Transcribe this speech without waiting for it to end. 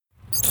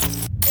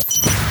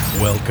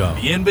Welcome.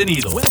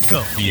 Bienvenido.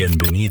 Welcome.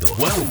 Bienvenido.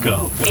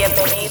 Welcome.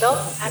 Bienvenido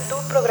a tu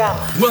programa.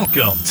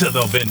 Welcome to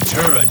the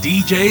Ventura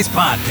DJs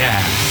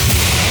Podcast.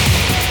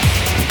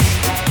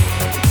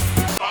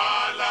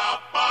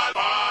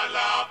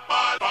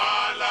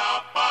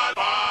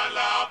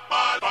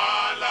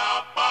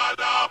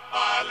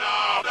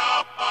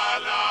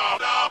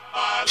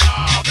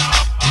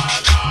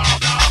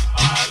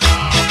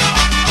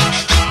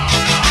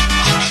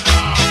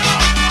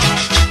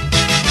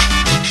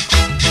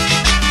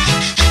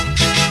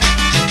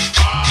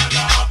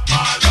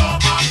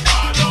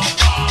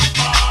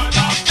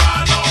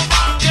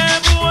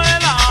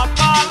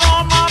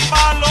 Paloma,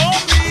 paloma.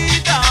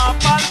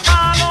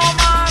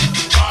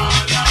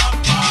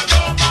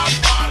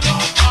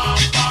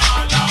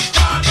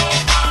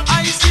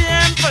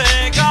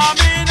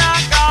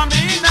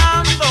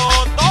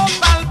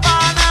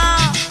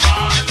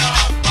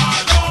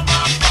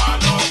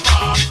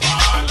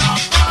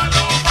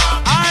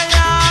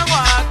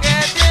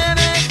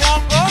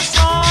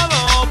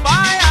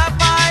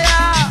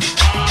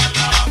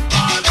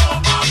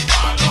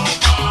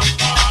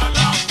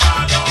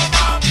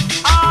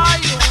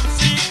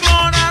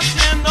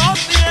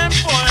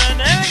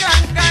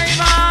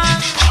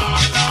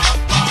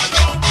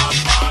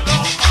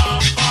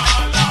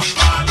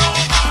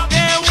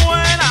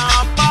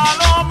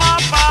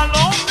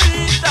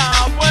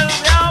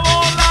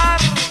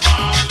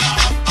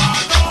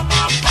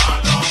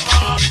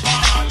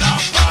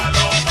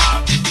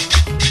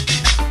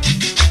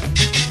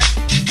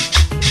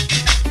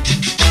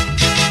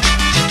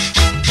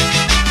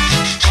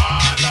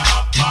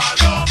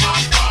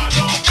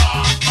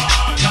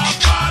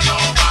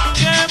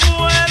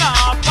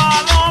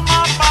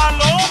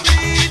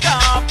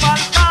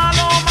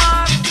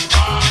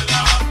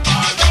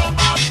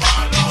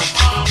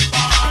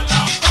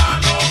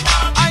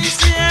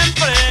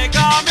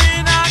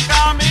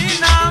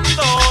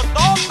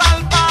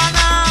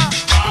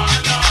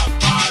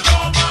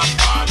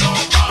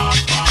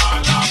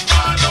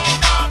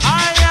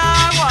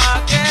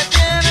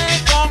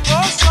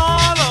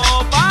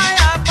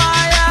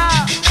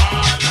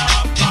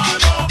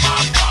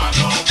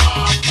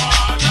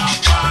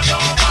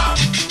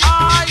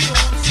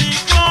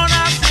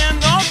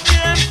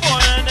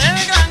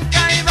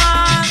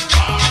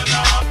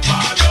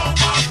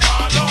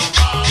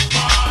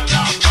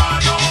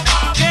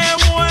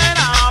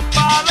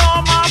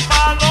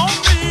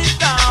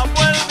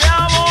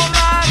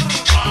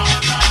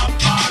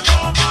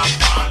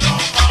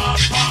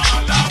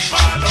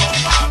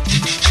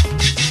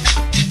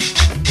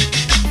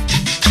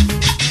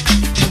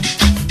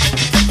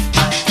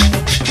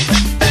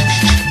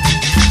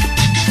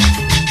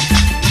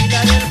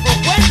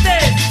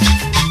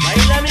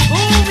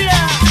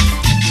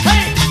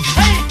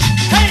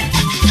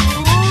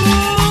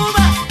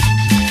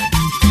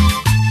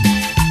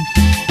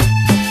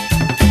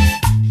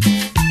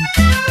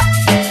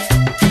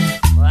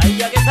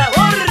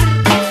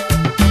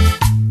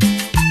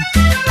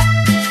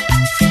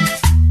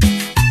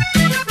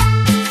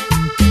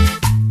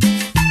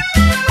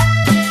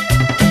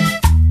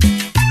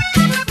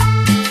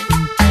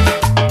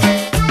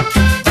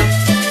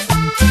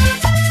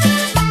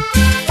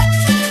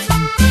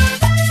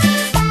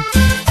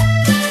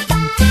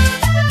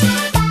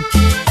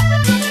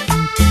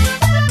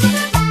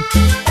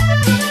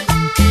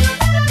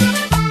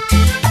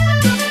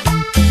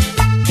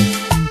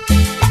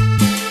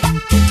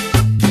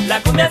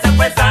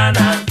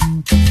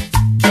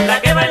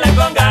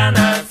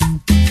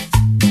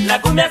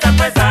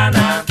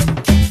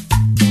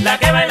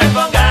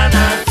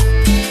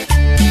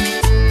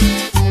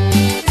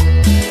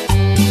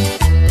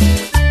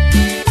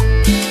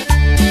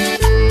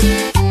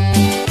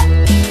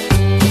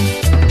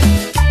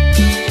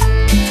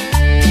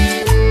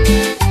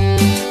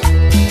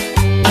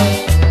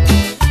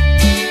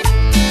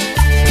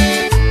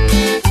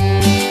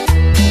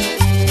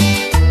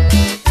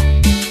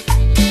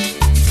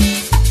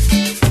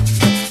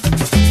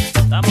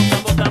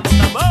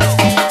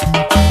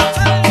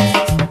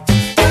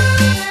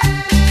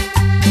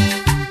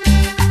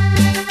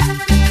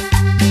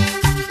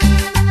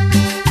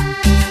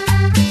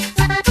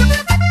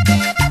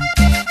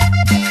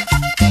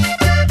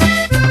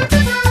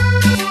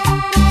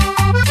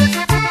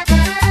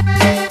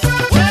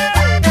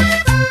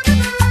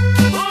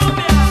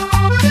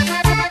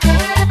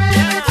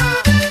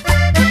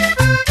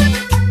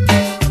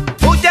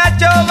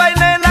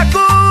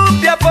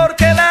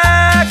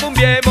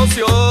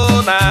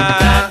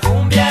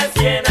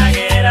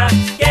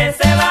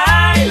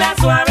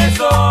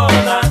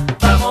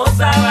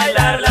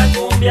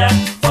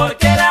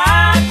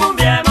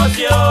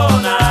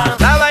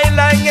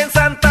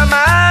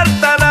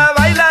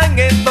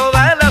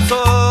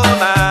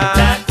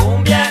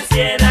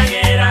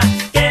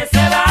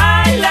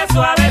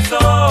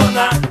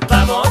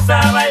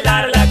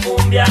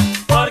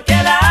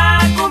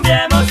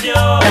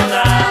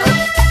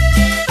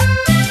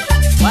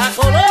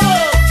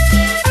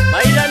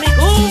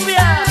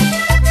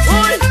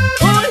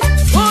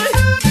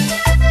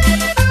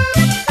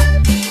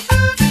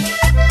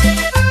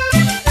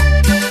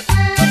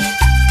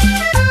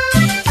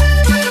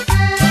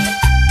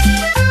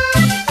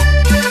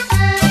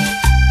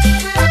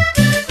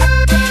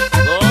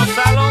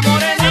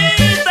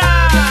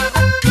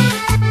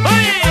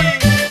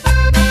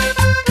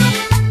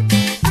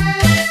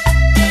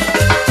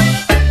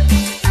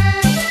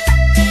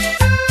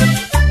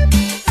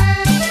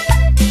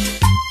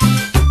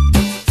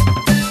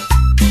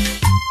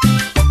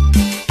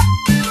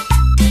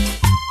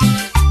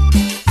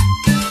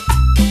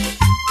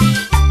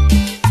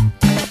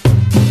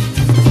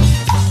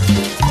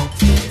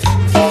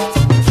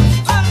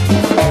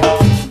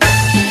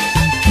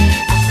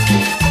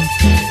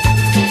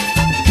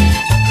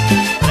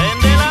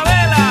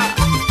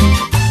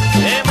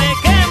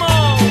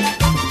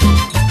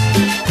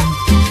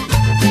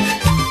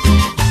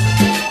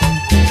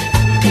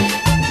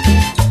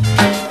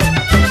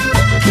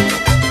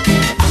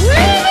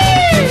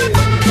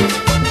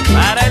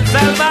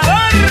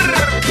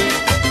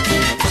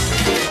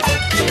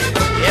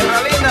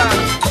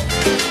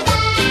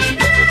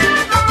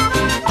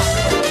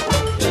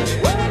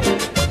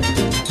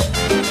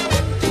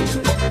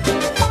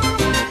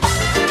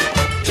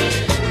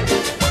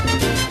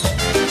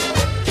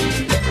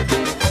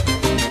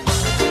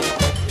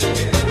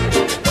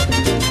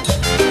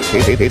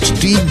 It's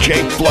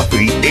DJ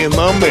Fluffy in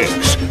the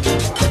mix.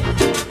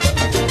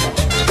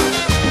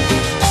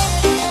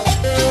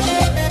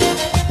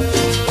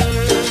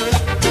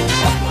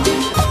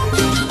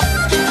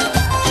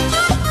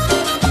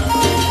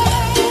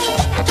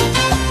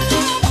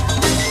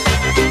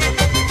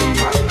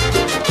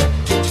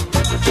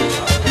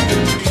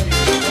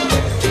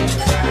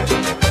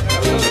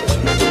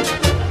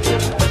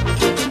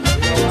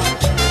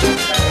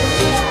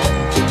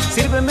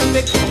 Sírveme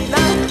tequila,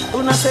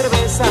 una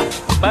cerveza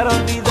para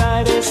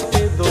olvidar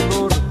este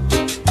dolor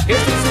que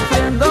estoy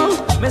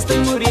sufriendo, me estoy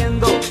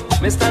muriendo,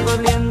 me está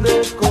doliendo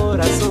el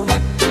corazón.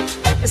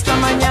 Esta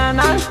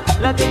mañana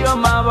la que yo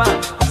amaba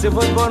se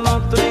fue con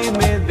otro y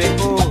me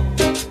dejó.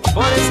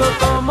 Por eso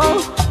tomo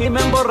y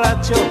me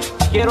emborracho,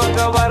 quiero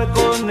acabar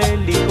con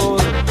el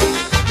licor.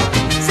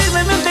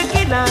 Sírveme un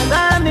tequila,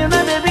 dame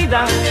una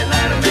bebida,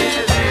 llenarme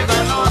de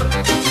valor,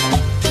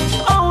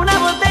 o una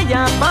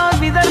botella para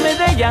olvidarme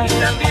de ella y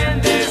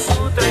también de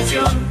su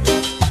traición.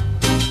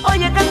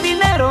 Oye,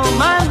 cantinero,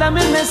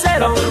 mándame un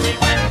mesero, por mi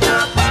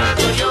cuenta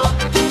pago yo.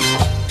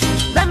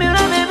 Dame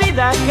una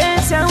bebida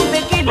que sea un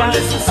tequila,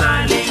 ponle su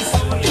sal y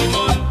su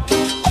limón.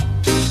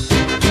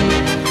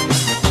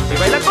 Y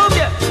baila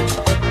cumbia,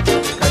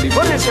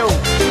 California Show.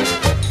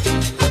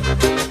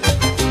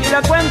 Y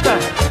la cuenta,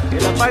 que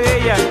la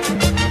pague ella.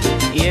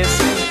 Y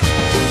ese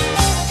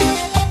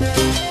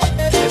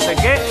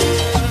qué,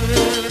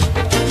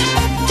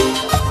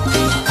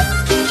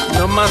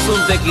 no más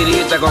un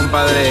tequilita,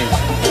 compadre,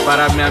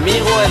 para mi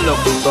amigo el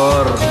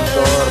locutor.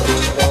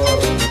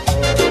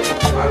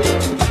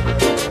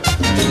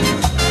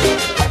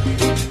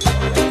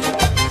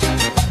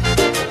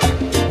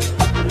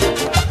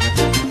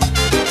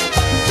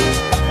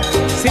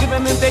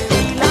 Sírveme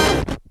tequila,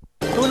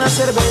 una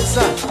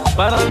cerveza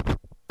para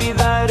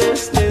olvidar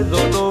este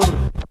dolor.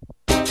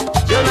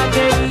 Yo la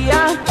quería,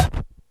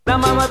 la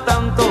amaba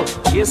tanto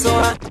y eso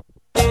a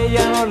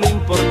ella no le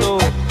importó.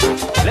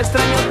 La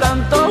extraño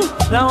tanto,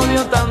 la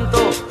odio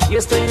tanto y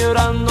estoy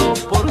llorando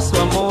por su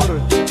amor.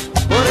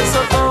 Por eso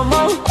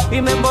tomo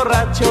y me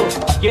emborracho,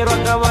 quiero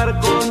acabar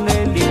con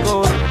el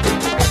licor.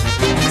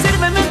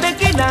 Sírveme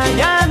tequila,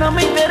 ya no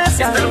me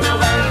interesa estarme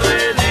ahogando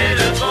en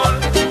el alcohol.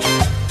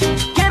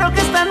 Quiero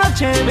que esta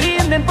noche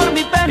brinden por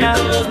mi pena, que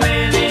todos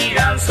me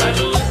digan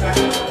salud.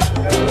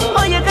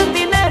 Oye,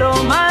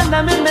 cantinero,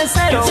 mándame un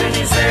mesero, el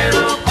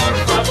cenicero, por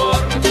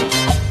favor.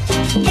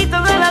 Y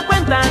toda la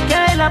cuenta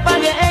que la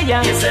pague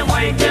ella, y ese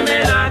güey que me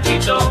la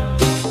quitó.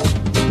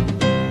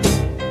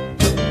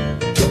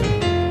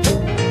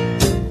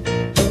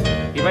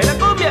 Y baila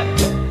cumbia,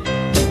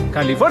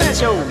 California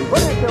Show.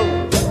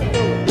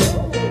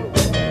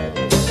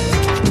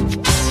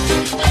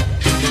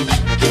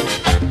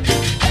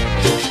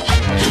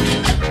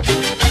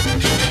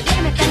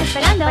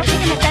 Parece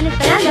que me están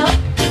esperando.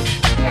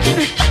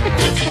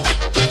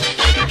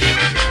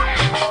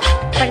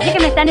 Parece que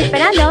me están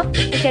esperando.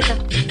 Es cierto.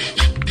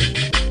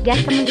 ¿Ya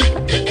estamos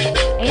listos? ¿Qué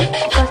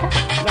cosa?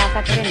 Ya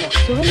está corriendo.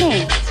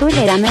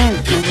 Súbele, dame el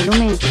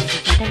volumen.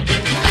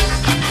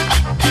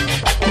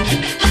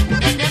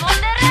 Desde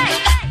Monterrey,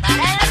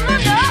 para el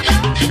mundo.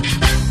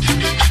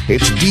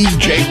 It's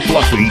DJ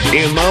Fluffy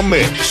in the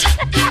mix.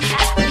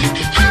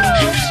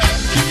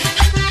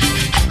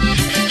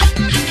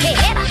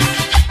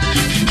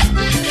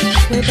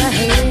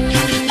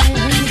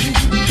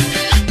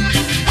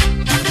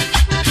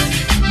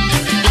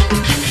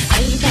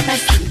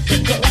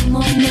 Como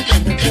me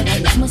acuerdo que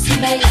bailamos y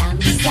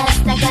bailamos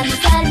hasta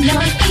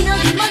cansarnos y nos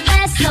dimos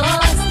besos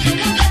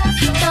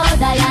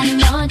toda la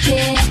noche.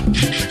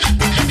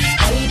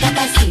 Oiga,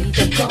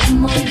 pasito,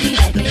 cómo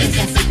olvidar que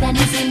esa cita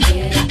no se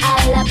niega a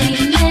la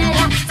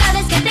primera.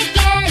 Sabes que te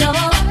quiero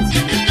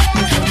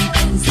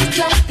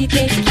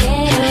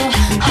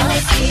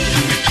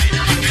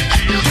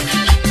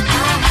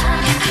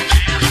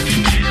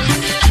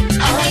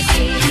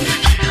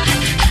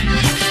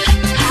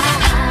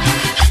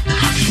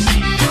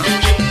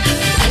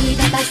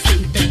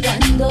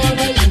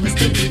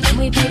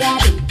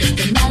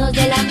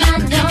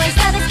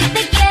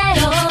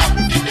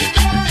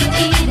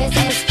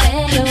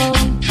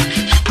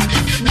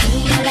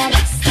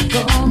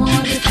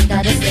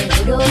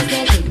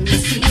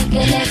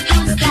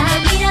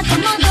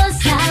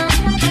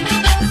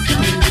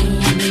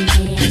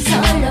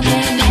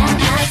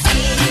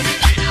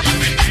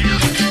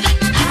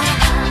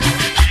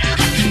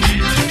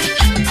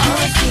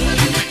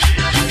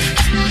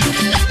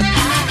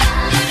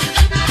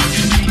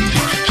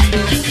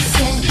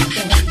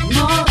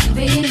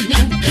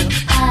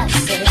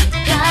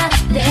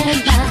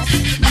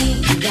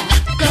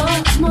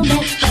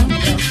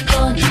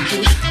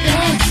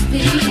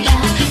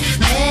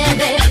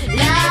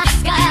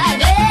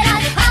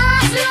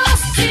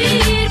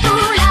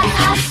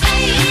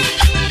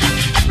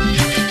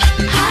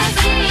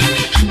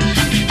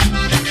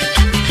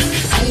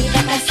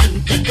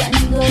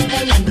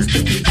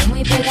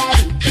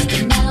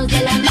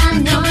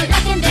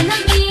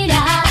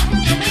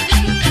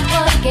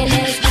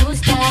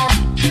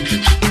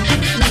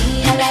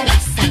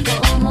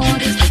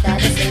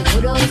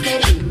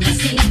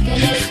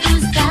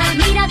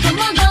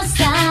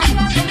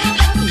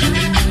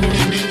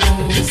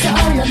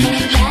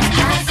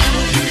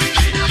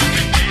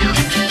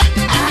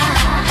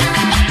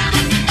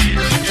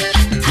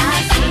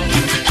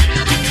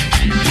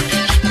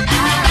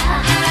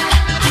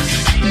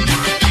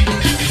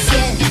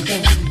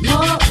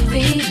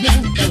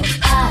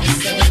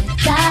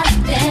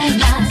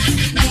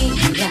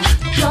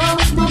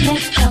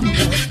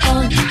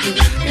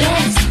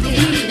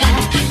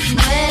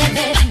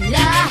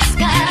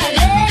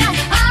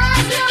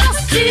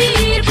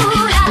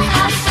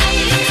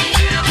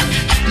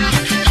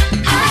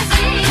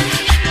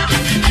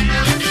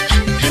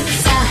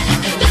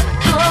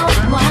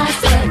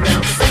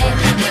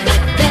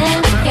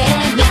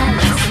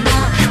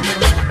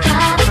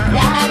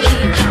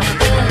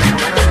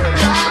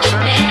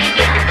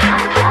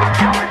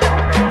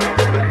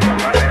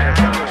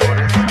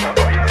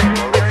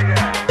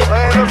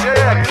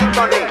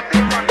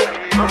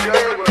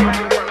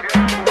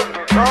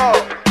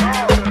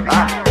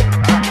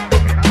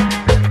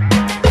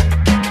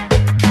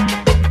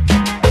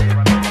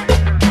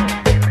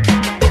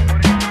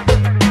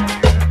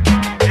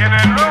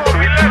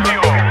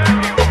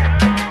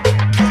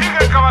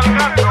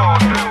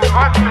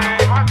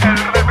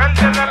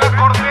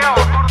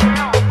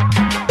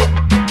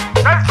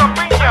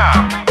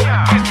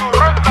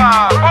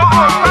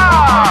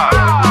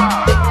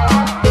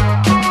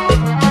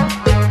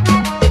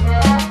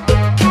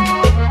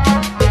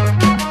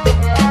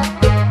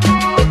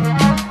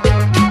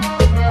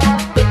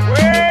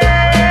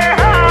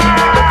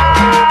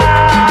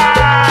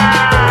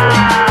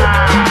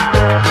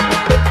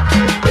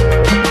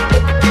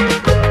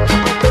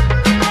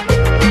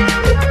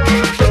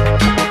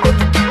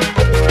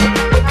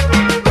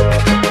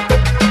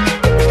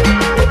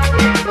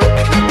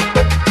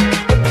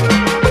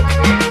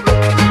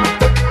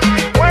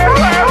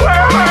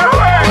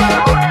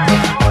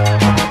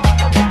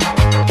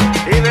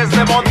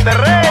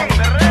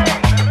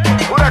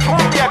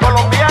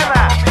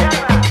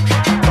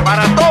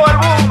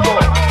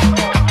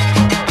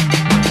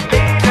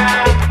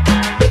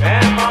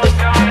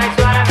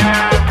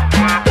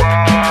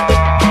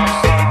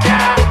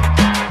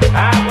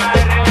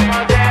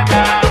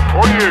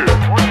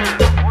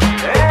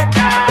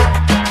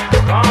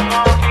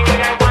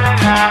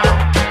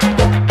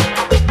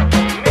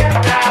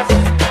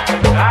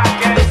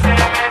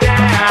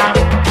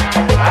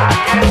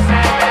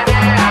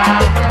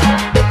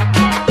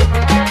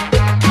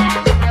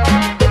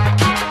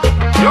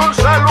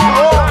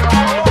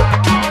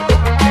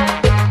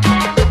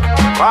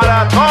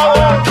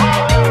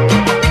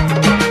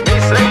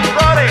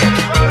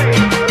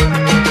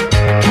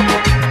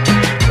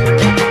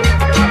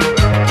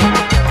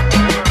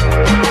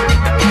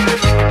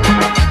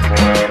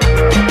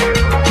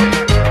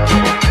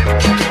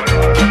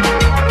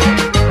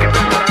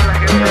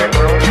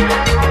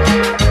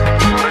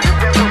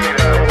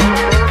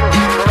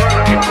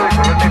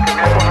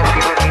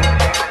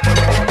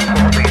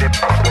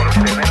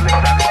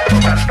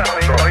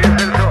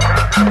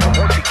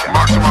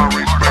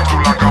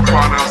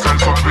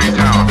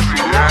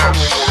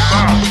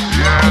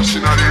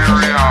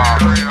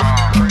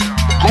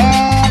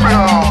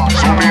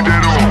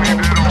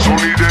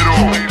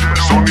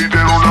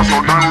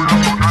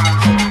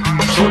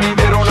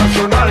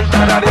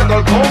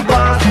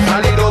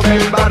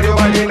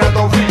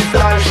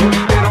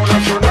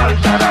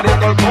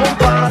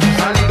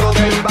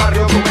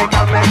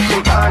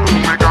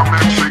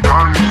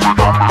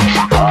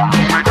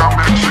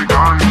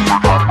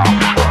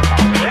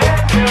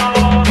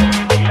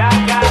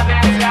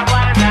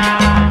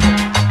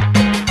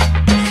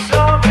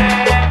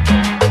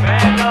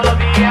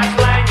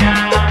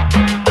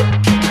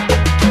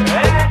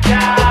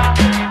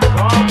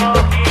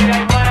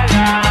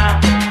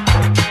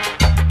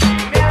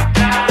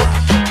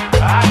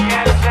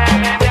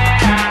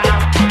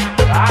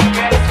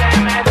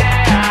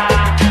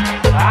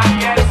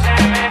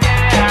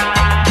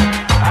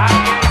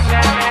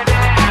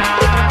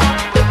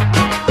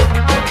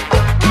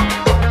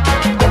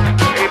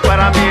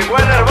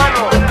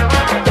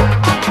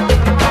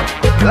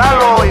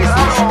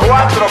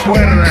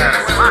Recuerda.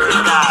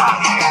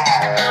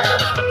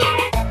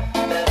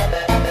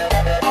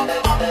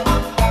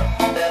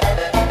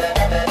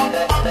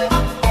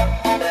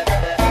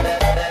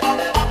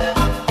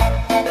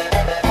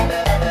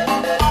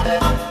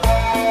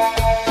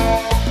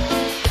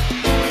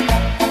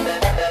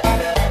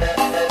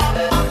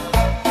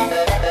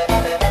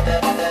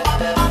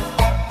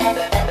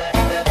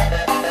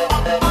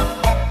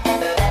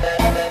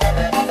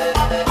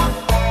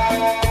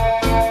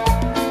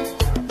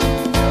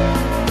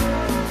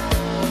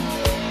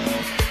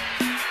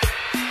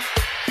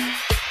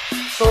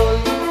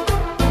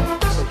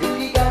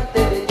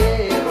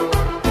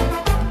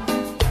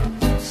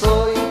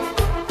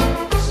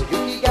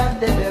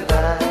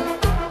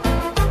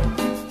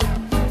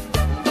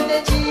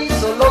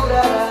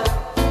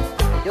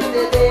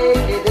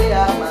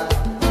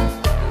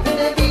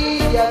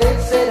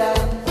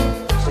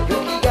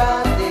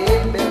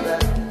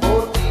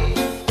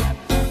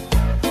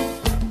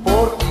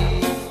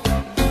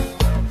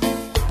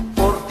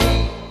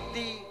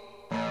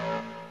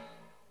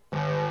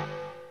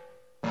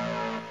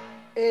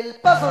 El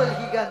paso del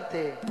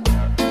gigante.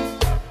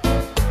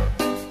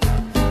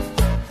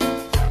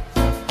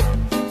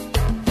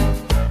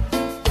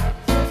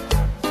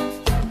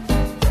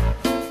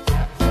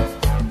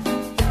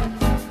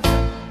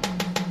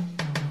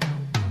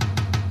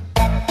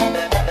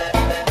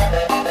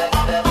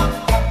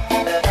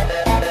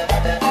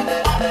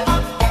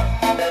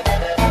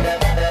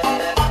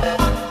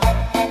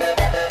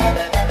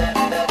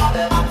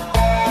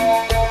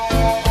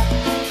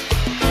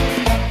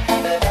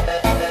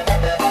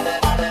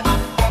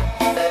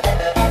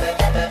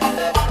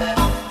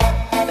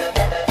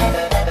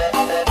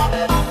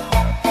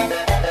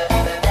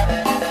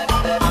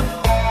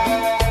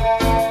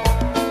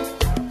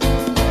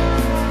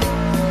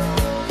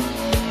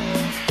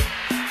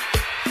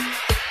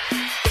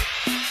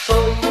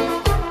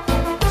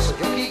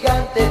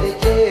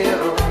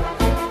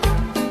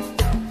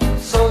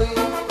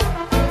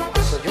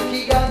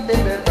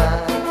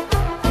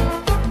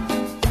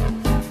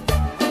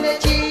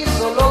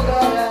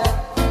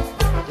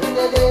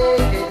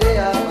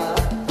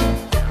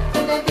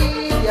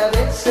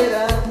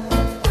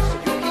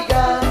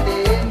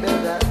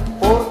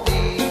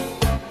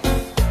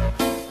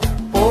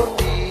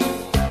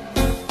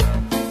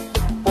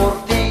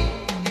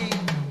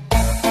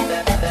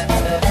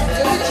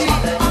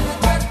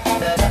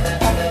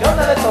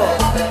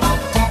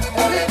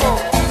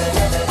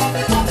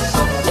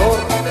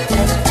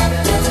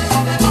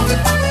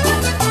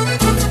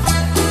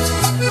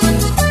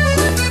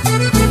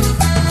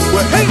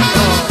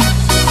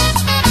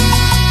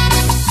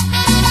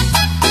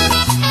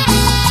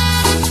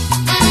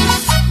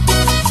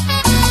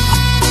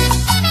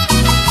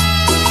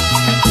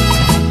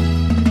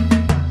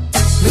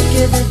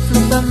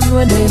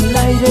 En el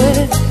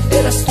aire,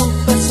 eras tú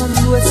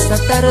pasando esta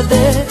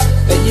tarde,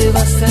 me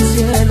llevaste al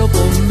cielo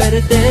con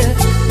verte,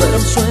 no era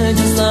un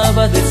sueño,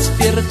 estaba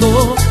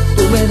despierto,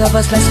 tú me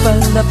dabas la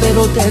espalda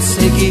pero te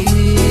seguí.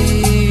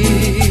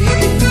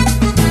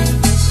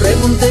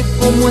 Pregunté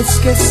cómo es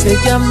que se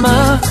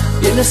llama,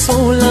 vienes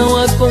sola o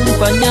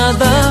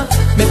acompañada,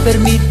 me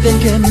permiten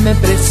que me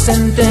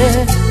presente,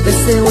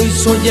 desde hoy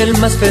soy el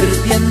más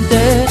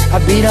ferviente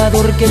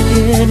admirador que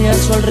tiene a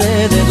su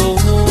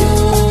alrededor.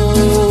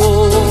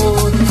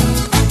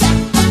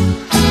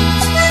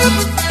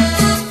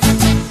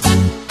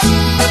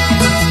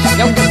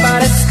 Y aunque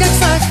parezca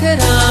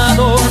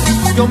exagerado,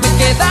 yo me he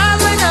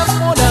quedado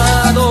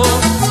enamorado,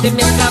 te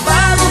me has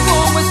clavado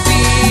como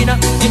espina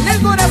en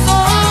el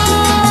corazón.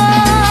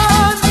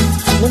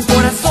 Un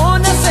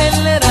corazón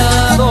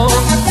acelerado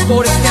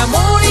por este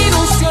amor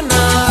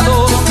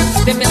ilusionado,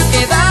 te me has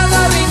quedado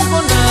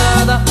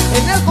arrinconada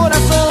en el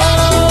corazón.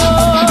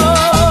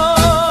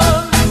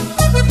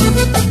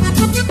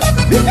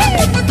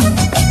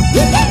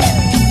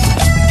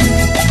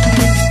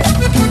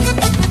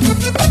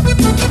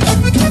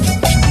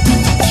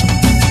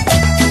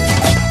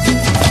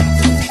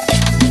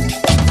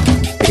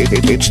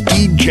 It's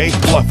DJ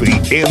Fluffy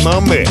in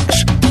the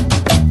mix.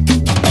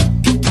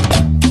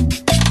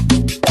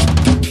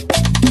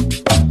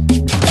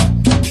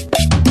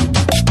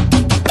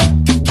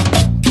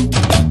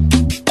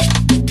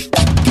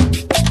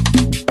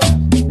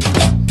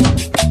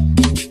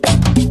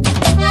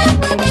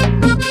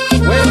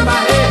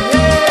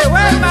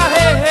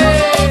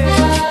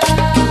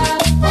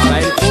 Para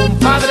el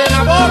compadre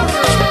Nabor.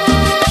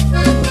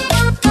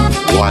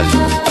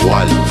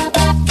 ¿Cuál?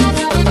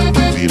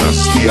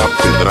 Dinastía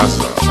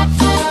Pedraza.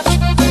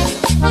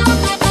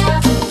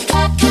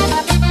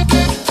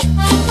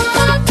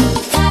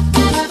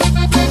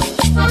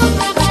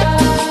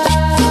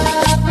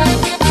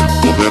 El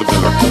poder de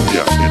la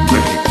cumbia en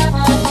México.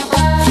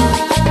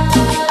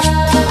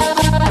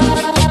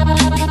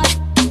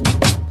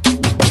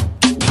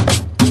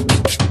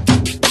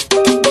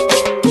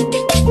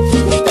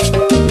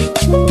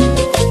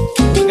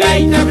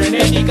 Gaita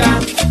frenética.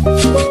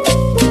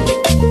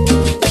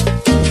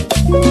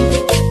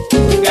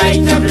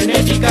 Gaita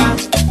frenética.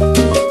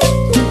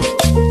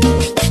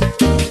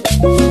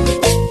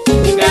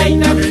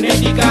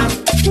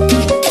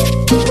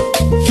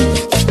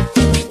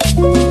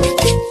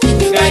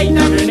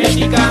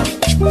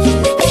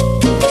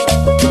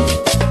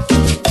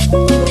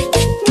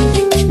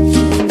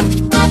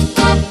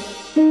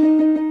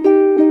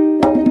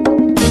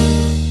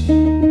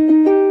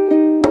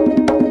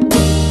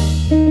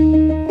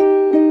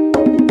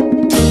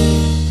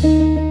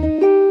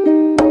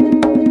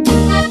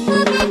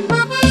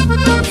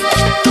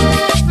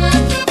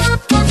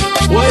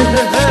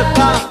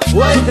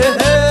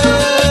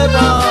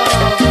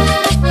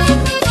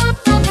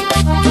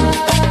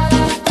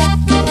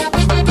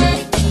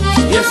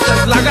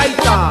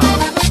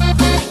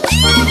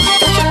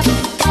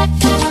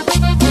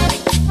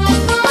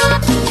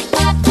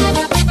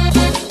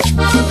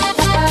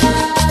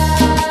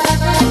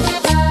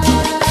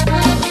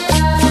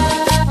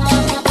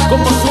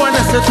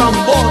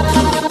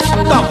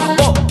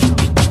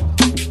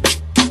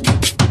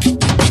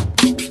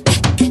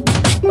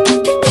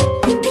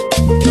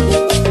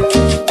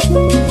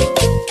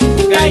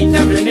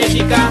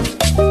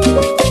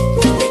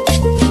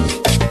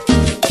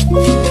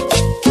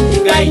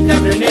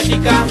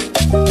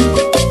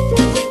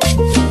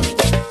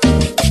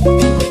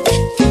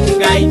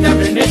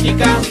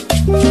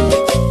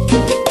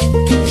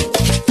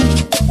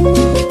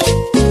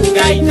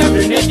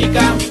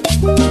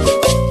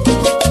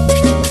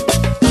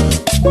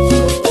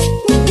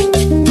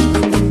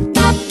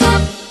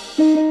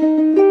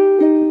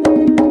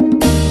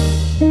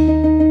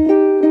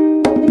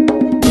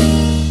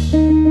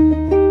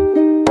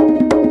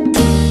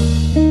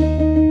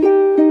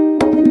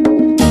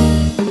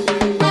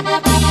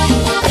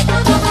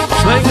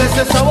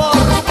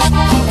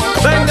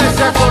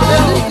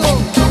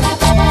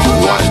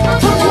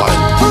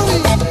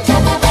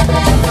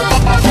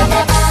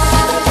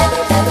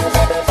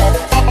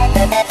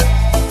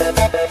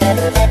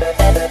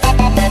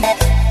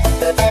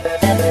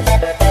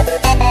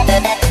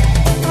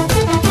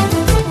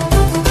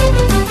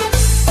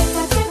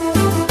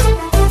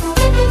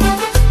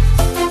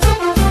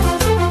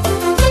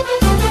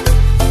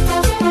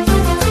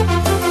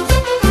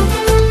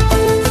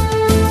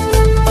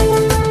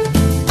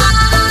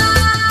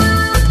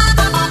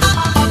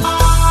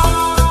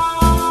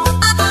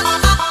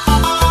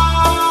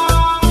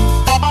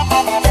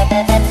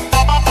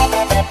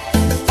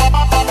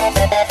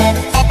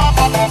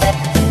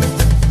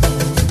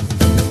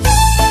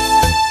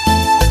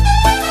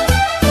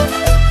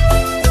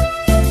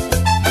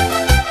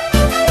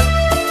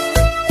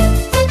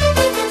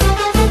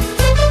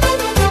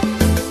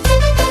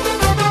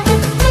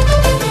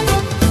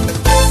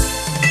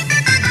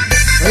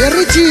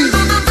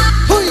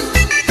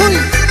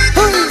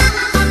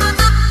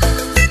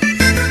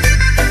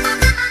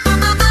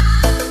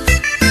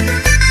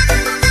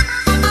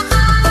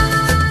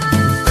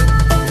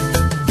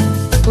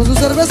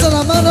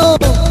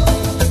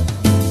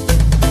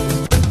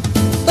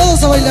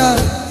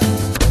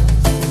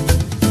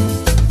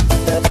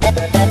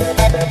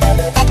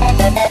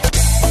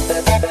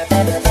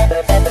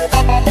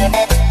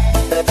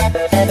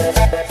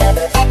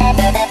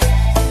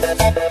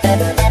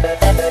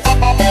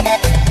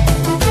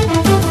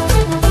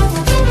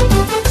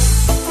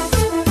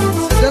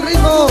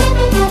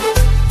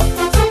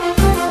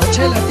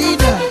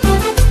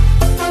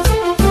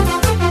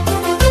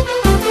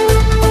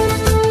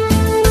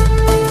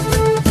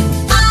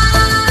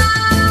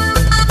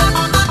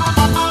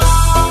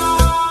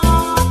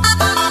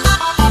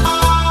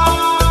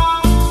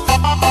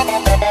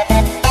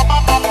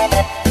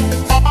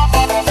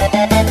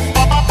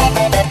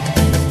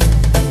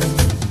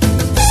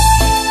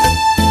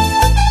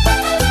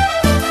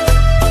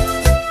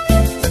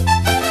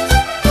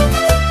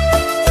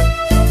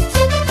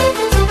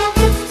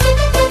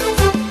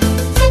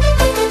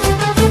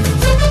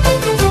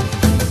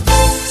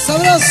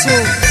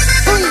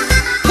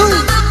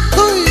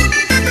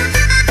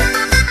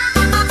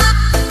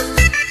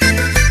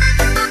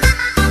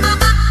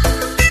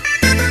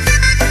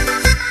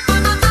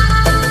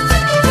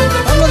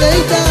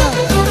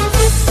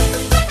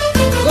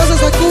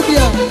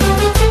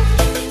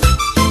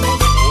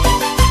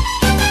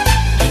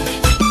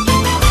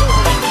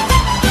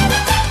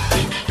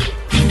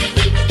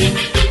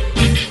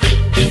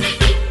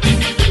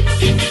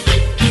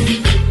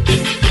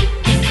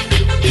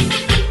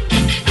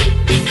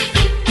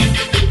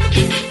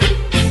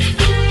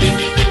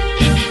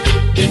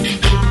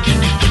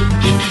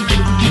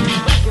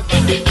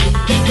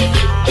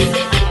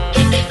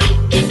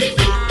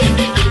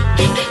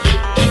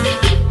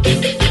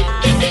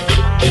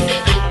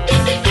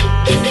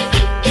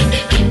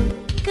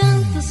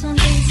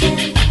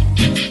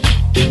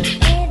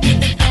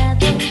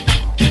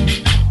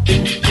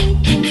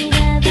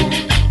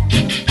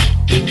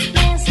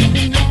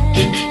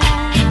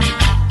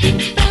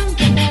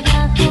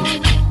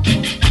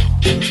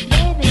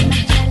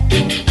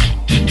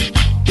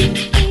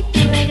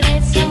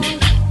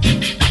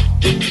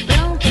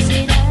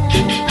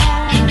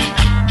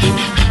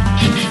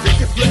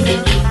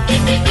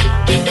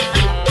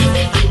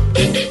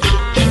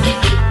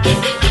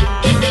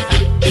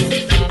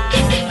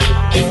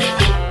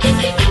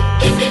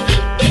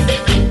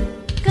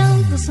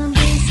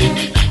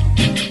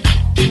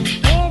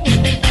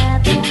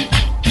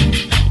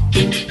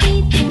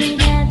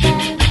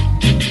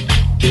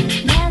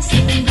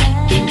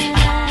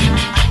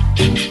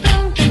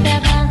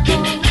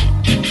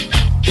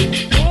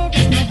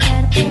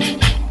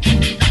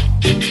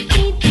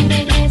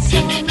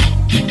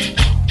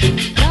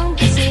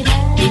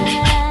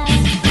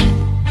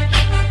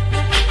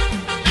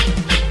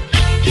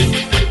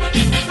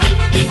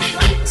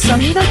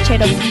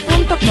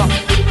 www.radionairo.com.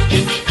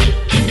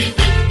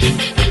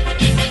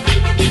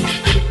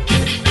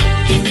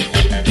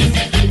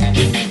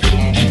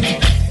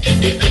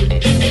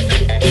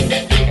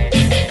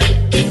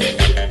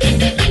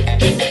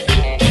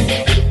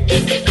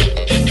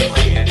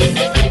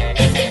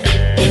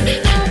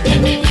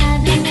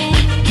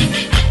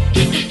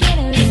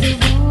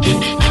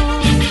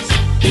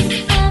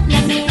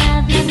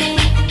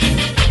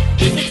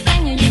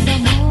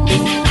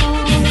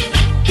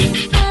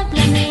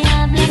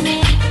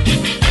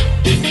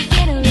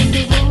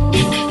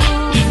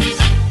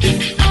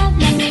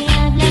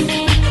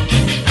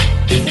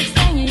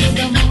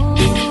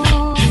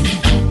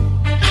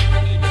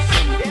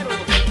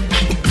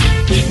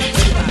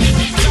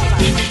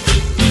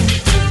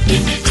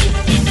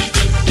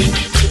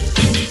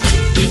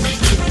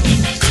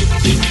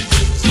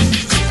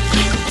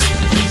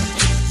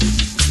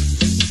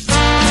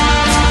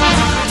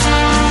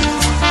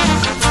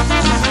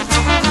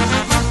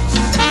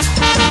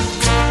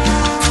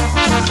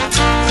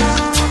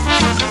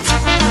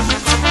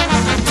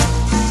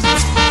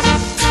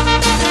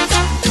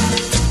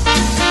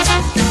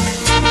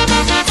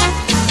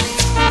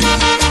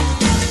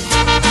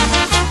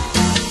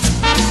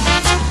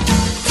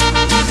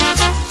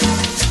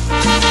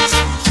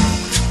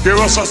 ¿Qué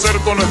vas a hacer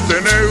con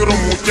este negro,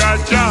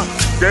 muchacha,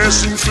 que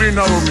se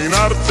inclina a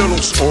dominarte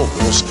los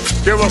ojos?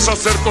 ¿Qué vas a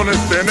hacer con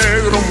este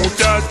negro,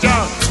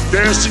 muchacha,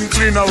 que se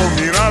inclina a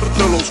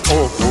dominarte los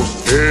ojos?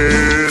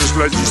 Es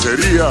la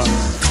hechicería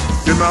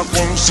que me ha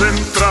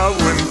concentrado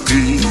en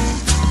ti.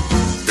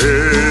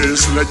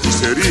 Es la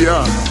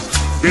hechicería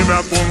que me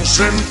ha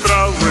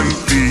concentrado en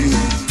ti,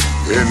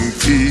 en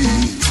ti,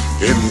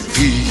 en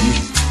ti.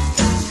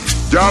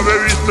 Ya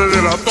bebiste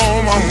de la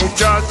toma,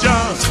 muchacha,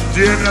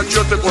 tiene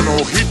achiote con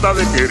hojita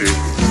de querer.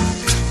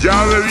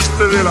 Ya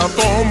bebiste de la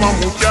toma,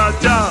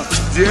 muchacha,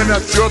 tiene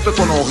achiote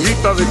con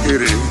hojita de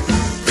querer.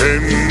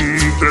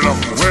 Entre las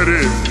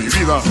mujeres, mi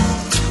vida,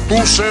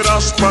 tú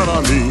serás para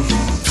mí.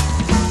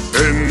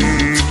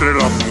 Entre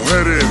las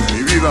mujeres,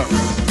 mi vida,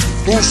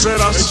 tú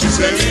serás.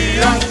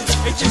 Hechicería,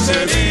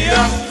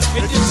 hechicería,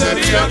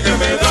 hechicería que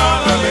me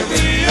da la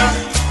alegría.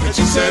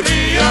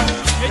 Hechicería,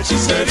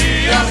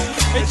 hechicería,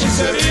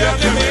 hechicería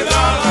que me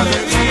da la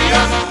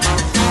alegría.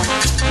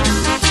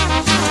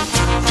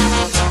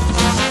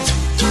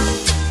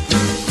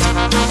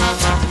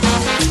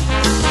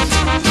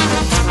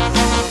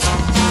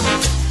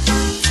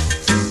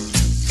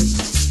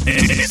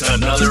 It's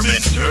another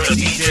Ventura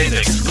DJ's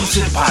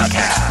exclusive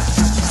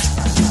podcast.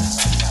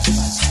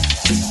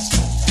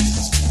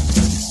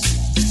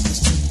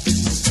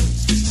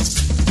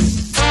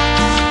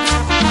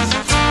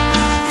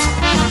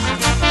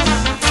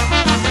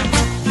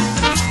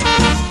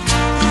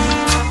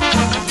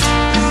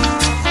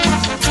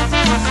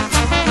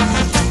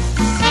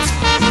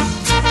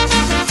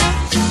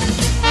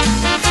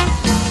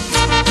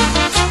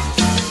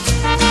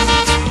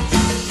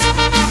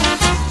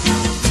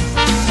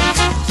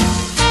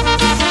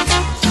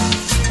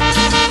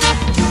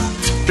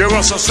 ¿Qué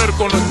vas a hacer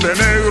con este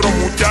negro,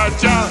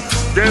 muchacha,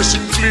 que se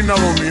inclina a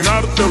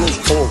dominarte los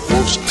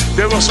ojos?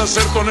 ¿Qué vas a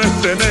hacer con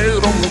este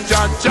negro,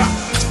 muchacha,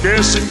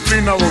 que se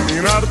inclina a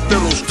dominarte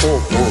los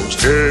ojos?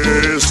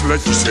 Es la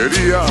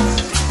hechicería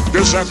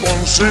que se ha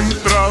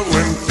concentrado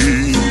en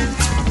ti.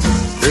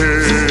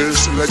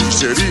 Es la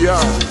hechicería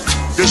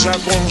que se ha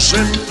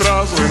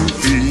concentrado en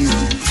ti,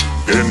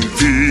 en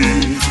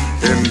ti,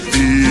 en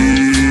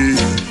ti.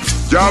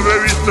 Ya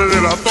bebiste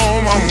de la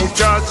toma,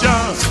 muchacha,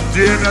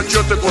 tiene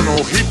achiote con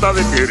hojita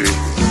de querer.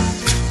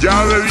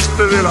 Ya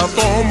bebiste de la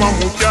toma,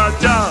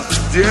 muchacha,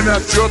 tiene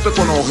achiote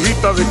con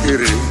hojita de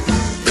querer.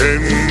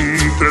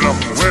 Entre las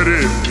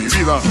mujeres, mi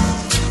vida,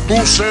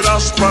 tú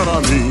serás para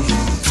mí.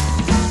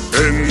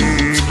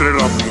 Entre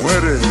las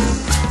mujeres,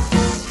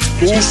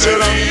 tú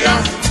serás.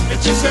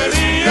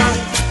 Hechicería,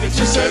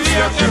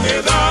 hechicería que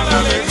me da la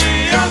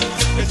alegría.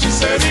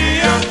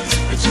 Hechicería,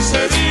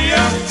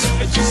 hechicería,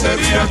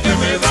 hechicería que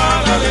me da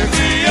la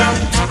alegría.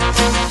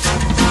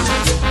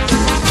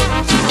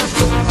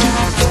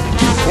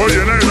 Oye,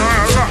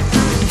 negra,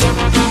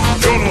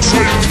 yo no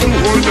soy un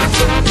brujo, oye.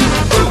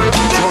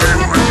 Soy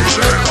un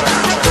hechicero.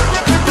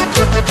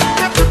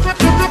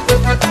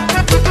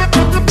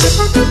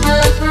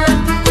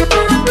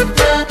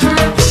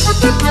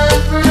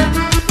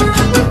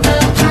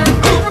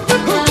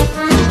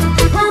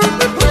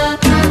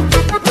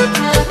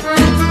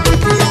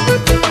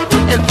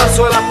 El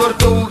paso a la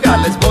tortuga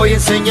les voy a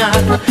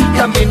enseñar.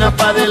 Camina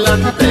para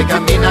adelante,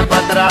 camina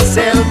para atrás.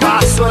 El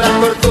paso a la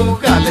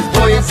tortuga les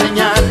voy a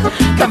enseñar.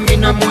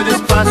 Camina muy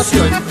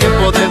despacio en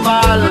tiempo de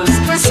vals.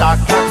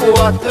 Saca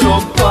cuatro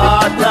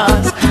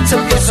patas, se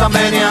empieza a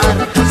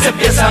menear, se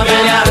empieza a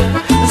menear.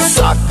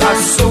 Saca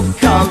su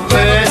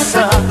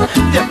cabeza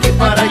de aquí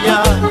para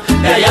allá,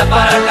 de allá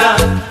para acá.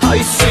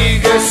 Ahí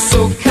sigue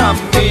su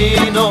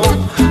camino,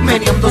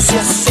 meneándose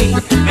así,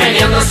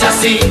 meneándose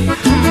así.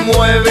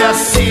 Mueve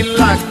así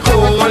la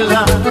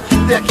cola,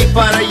 de aquí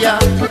para allá,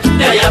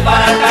 de allá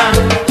para acá.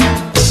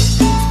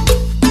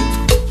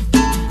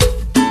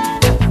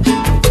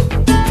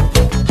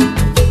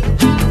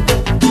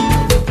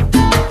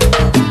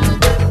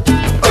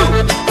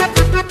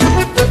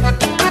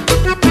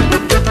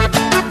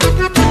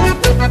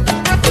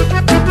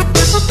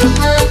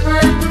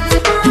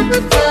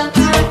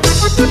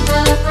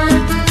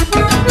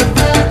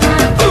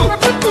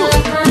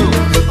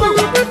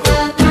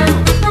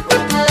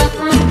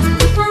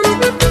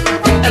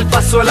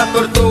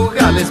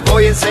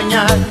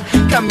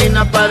 enseñar.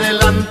 Camina para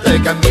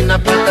adelante, camina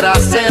para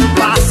atrás, el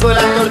paso de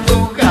la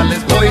tortuga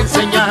les voy a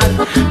enseñar.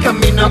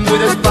 Camina muy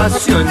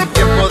despacio en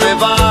tiempo de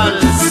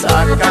vals,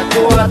 saca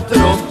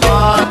 4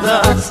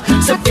 patas,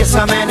 se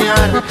empieza a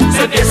menear,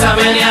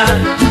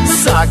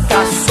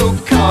 saca su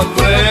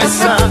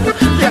cabeza,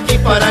 de aquí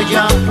para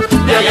allá,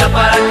 de allá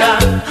para acá,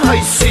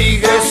 ahí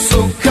sigue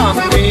su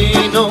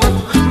camino,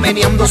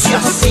 meneándose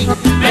así,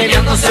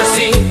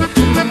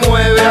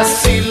 mueve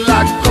así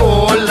la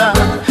cola,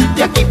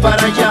 de aquí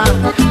para allá,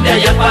 de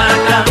allá para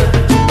acá.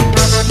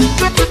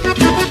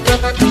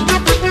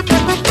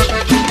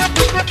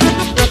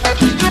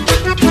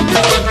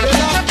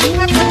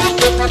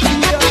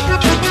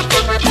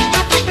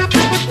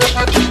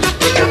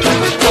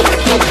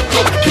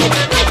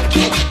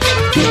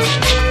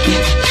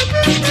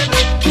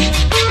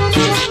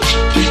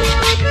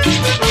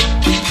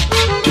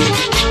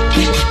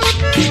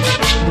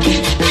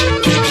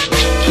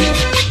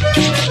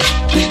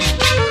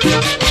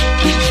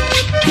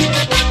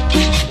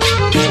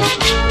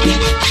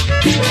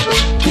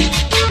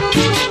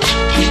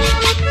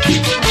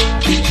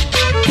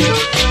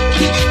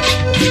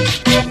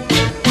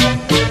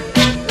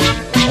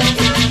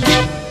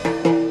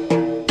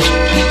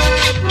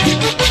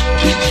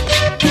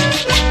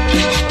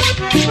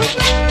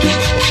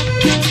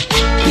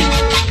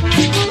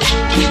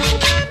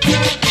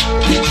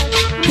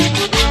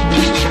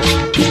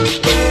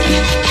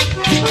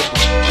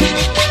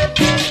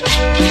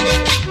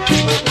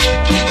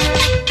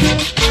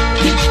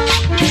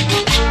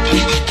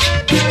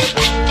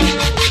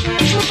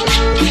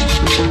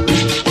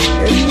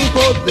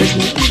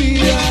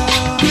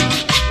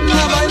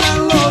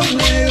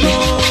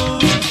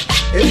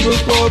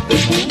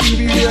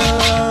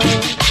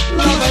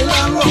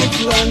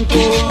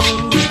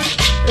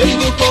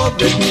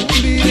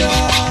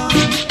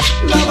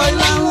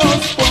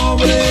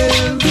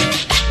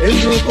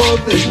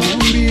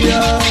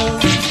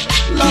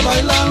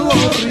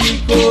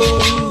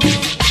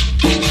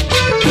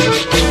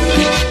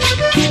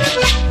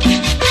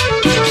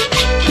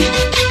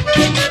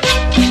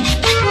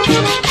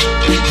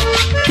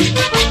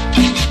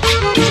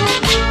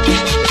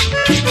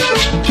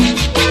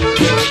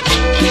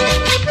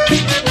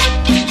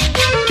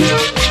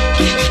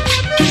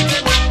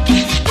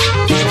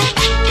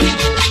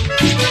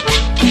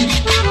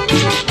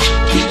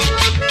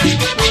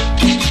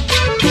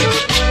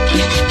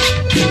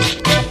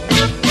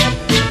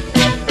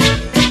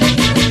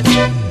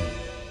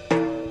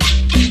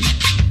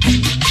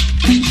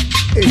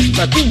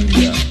 Esta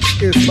cumbia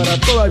es para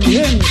toda mi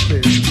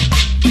gente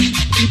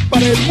y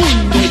para el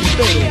mundo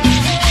entero.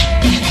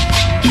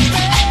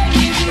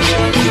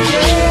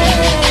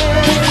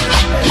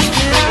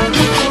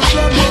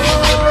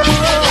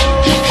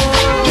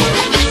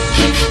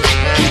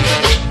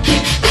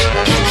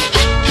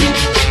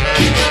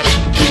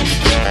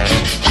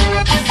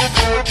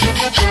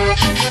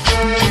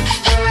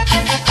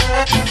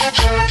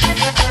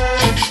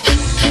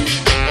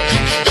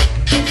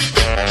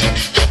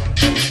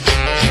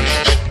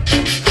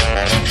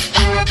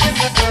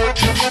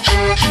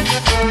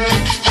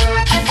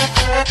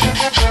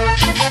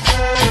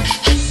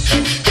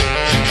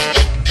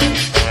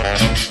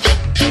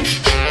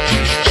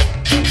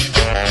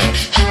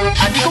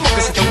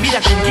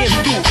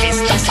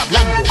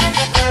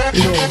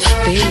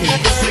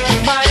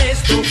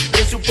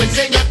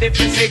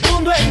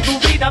 Segundo en tu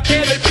vida,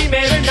 pero el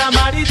primero en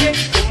amarte.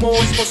 ¿Cómo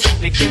es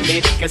posible que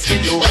me digas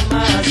que lo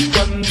amas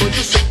cuando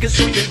yo sé que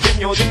soy el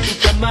dueño de tu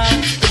cama?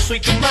 Yo soy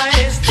tu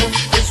maestro,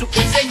 me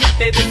supo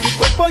enseñarte de tu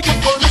cuerpo. Yo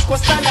conozco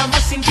hasta la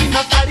más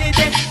íntima pared.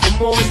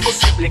 ¿Cómo es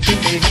posible que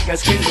me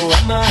digas que lo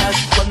amas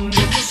cuando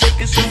yo sé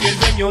que soy el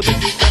dueño de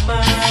tu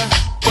cama?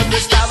 Cuando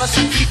estabas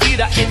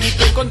afligida, en mí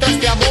tú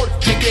encontraste amor.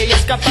 Te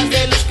creías capaz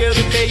de los que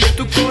rompí en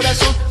tu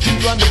corazón.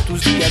 Junto a mí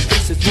tus días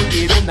grises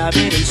volvieron a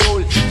ver el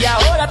sol. Y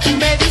ahora tú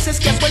me dices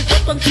que has vuelto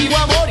contigo,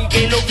 amor, y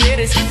que lo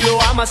quieres y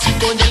lo amas y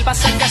con él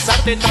vas a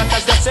casarte.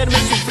 Tratas de hacerme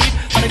sufrir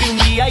para que un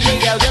día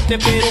llegue a odiarte,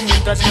 pero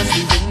mientras más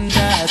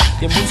intentas,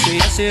 tiempo se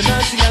hace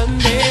más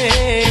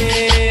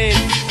grande.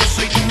 Yo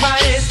soy tu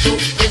maestro,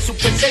 que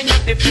supe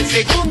enseñarte. Fui el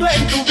segundo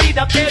en tu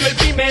vida, pero el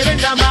primero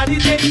en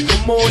amarte.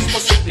 ¿Cómo es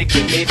posible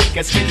que me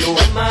digas que lo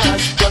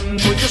amas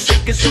cuando yo sé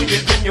que soy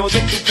el dueño de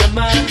tu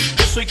cama?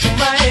 Yo soy tu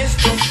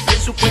maestro, que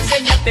supo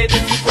enseñarte de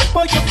tu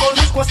cuerpo. Yo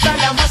conozco hasta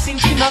la más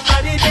íntima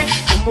pared.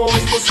 ¿Cómo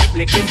es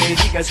posible que me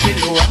digas que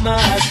lo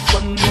amas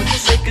cuando yo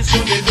sé que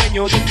soy el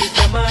dueño de tu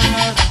cama?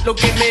 Lo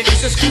que me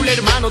dices, cool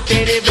hermano,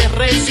 te debes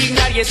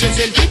resignar. Y ese es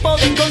el tipo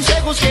de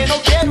consejos que no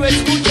quiero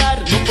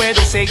escuchar. No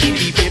puedo seguir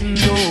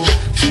viviendo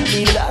si a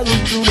mi lado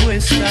tú no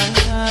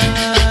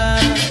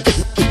estás.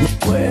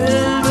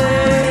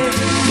 Vuelve,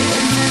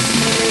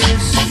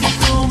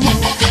 necesito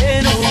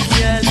mujer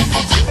oficial.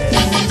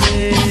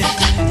 Vuelve,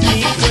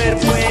 mi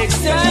cuerpo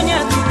extraña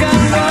tu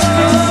calor.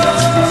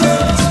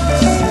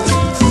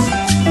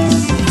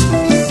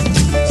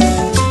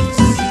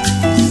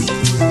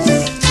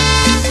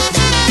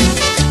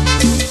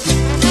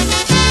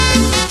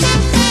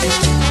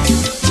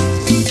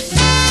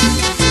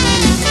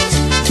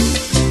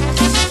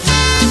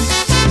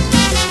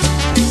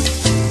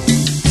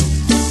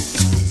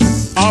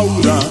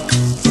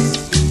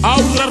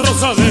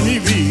 rosa de mi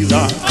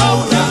vida.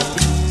 Aura,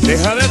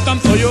 deja de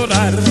tanto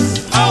llorar.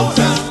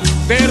 Aura,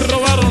 te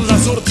robaron la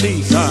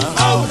sortija.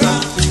 Aura,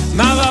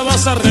 nada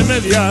vas a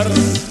remediar.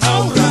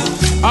 Aura,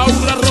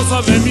 Aura,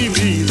 rosa de mi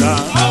vida.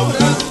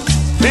 Aura,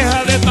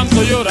 deja de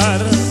tanto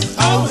llorar.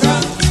 Aura,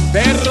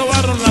 te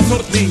robaron la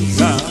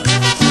sortija.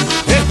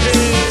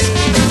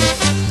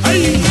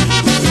 ¡Ay!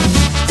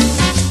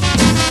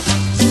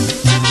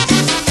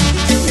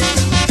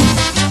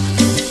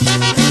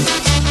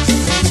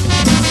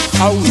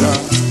 Aura,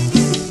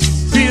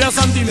 vida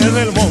Sandines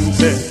del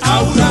Monte.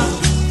 Aura,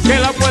 que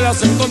la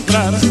puedas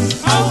encontrar.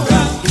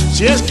 Aura,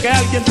 si es que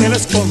alguien te la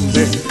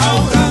esconde.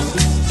 Aura,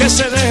 que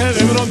se deje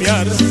de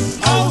bromear.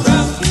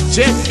 Aura,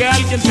 si es que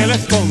alguien te la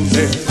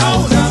esconde.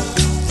 Aura,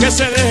 que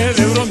se deje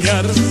de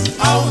bromear.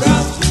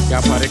 Aura, que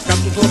aparezca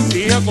tu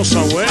tortilla, cosa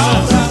buena.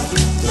 Aura,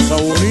 cosa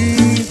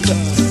bonita.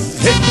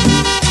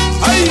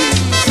 ¡Ay!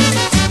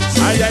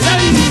 ¡Ay, ay,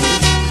 ay!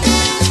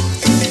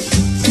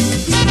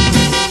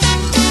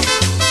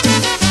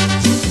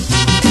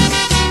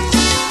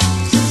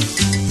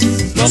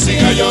 no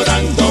siga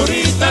llorando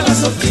ahorita la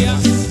sortija,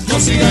 no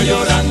siga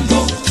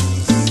llorando,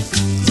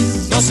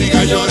 no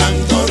siga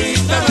llorando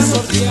ahorita la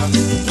sortija,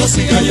 no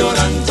siga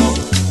llorando,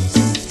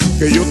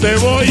 que yo te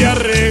voy a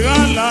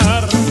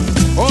regalar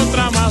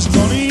otra más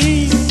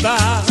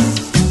bonita,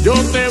 yo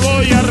te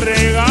voy a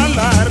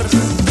regalar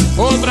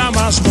otra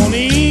más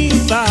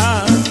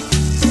bonita.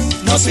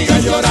 no siga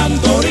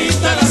llorando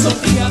ahorita la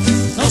sortija,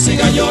 no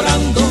siga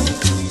llorando,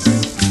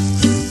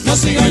 no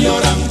siga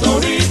llorando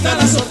ahorita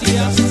la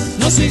sortija,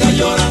 no siga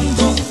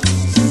llorando,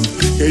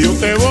 que yo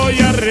te voy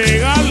a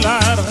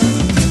regalar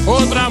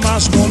otra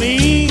más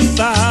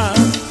bonita,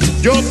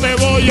 yo te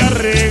voy a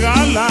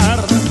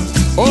regalar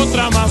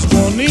otra más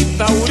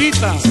bonita,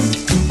 Aurita,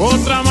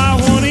 otra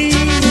más bonita.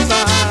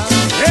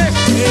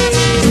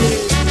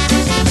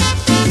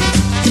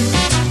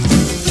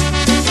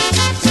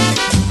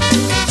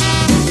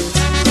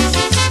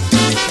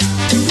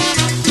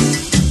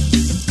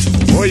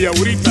 Oye,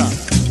 Aurita,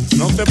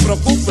 no te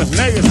preocupes,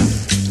 negra,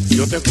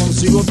 yo te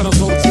consigo otra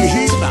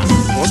sortijita,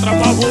 otra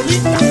más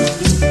bonita,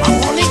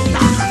 más bonita.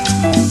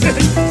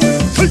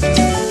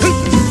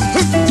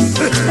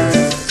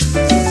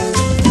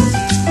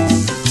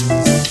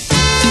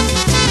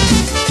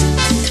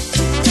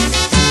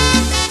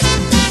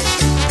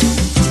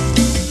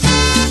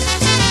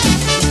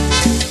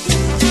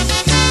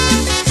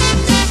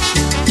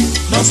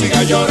 no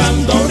siga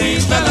llorando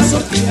ahorita la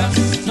sortija,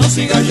 no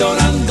siga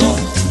llorando,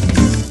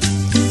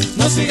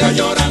 no siga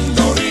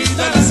llorando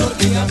ahorita la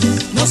sortija,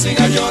 no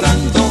siga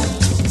llorando,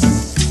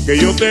 que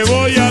yo te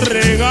voy a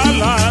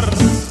regalar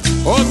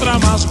otra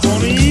más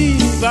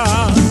bonita,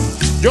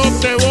 yo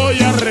te voy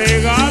a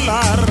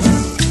regalar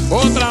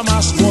otra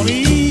más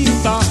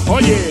bonita.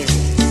 Oye,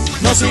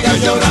 no siga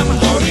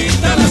llorando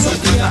ahorita la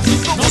sortija,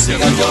 no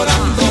siga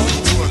llorando,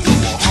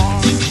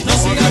 no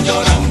siga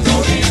llorando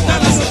ahorita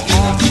la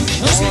sortija,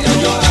 no siga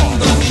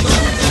llorando.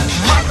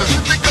 Martes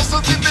en mi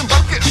casa sin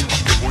embarques,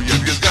 porque voy a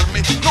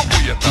arriesgarme, no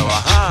voy a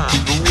trabajar,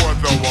 no voy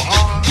a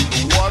trabajar,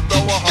 no voy a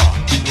trabajar,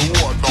 no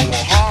voy a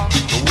trabajar,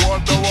 no voy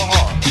a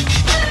trabajar.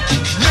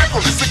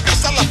 Miércoles en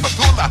casa la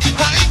patrona,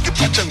 ay qué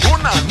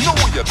pachangona, no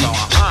voy a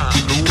trabajar,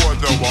 no voy a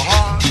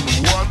trabajar,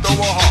 no voy a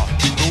trabajar,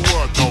 no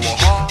voy a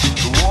trabajar,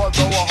 no voy a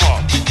trabajar.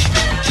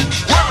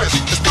 Jueves,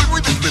 estoy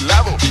muy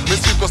desvelado, me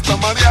siento hasta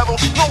mareado,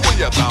 no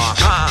voy a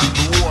trabajar,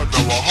 no voy a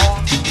trabajar.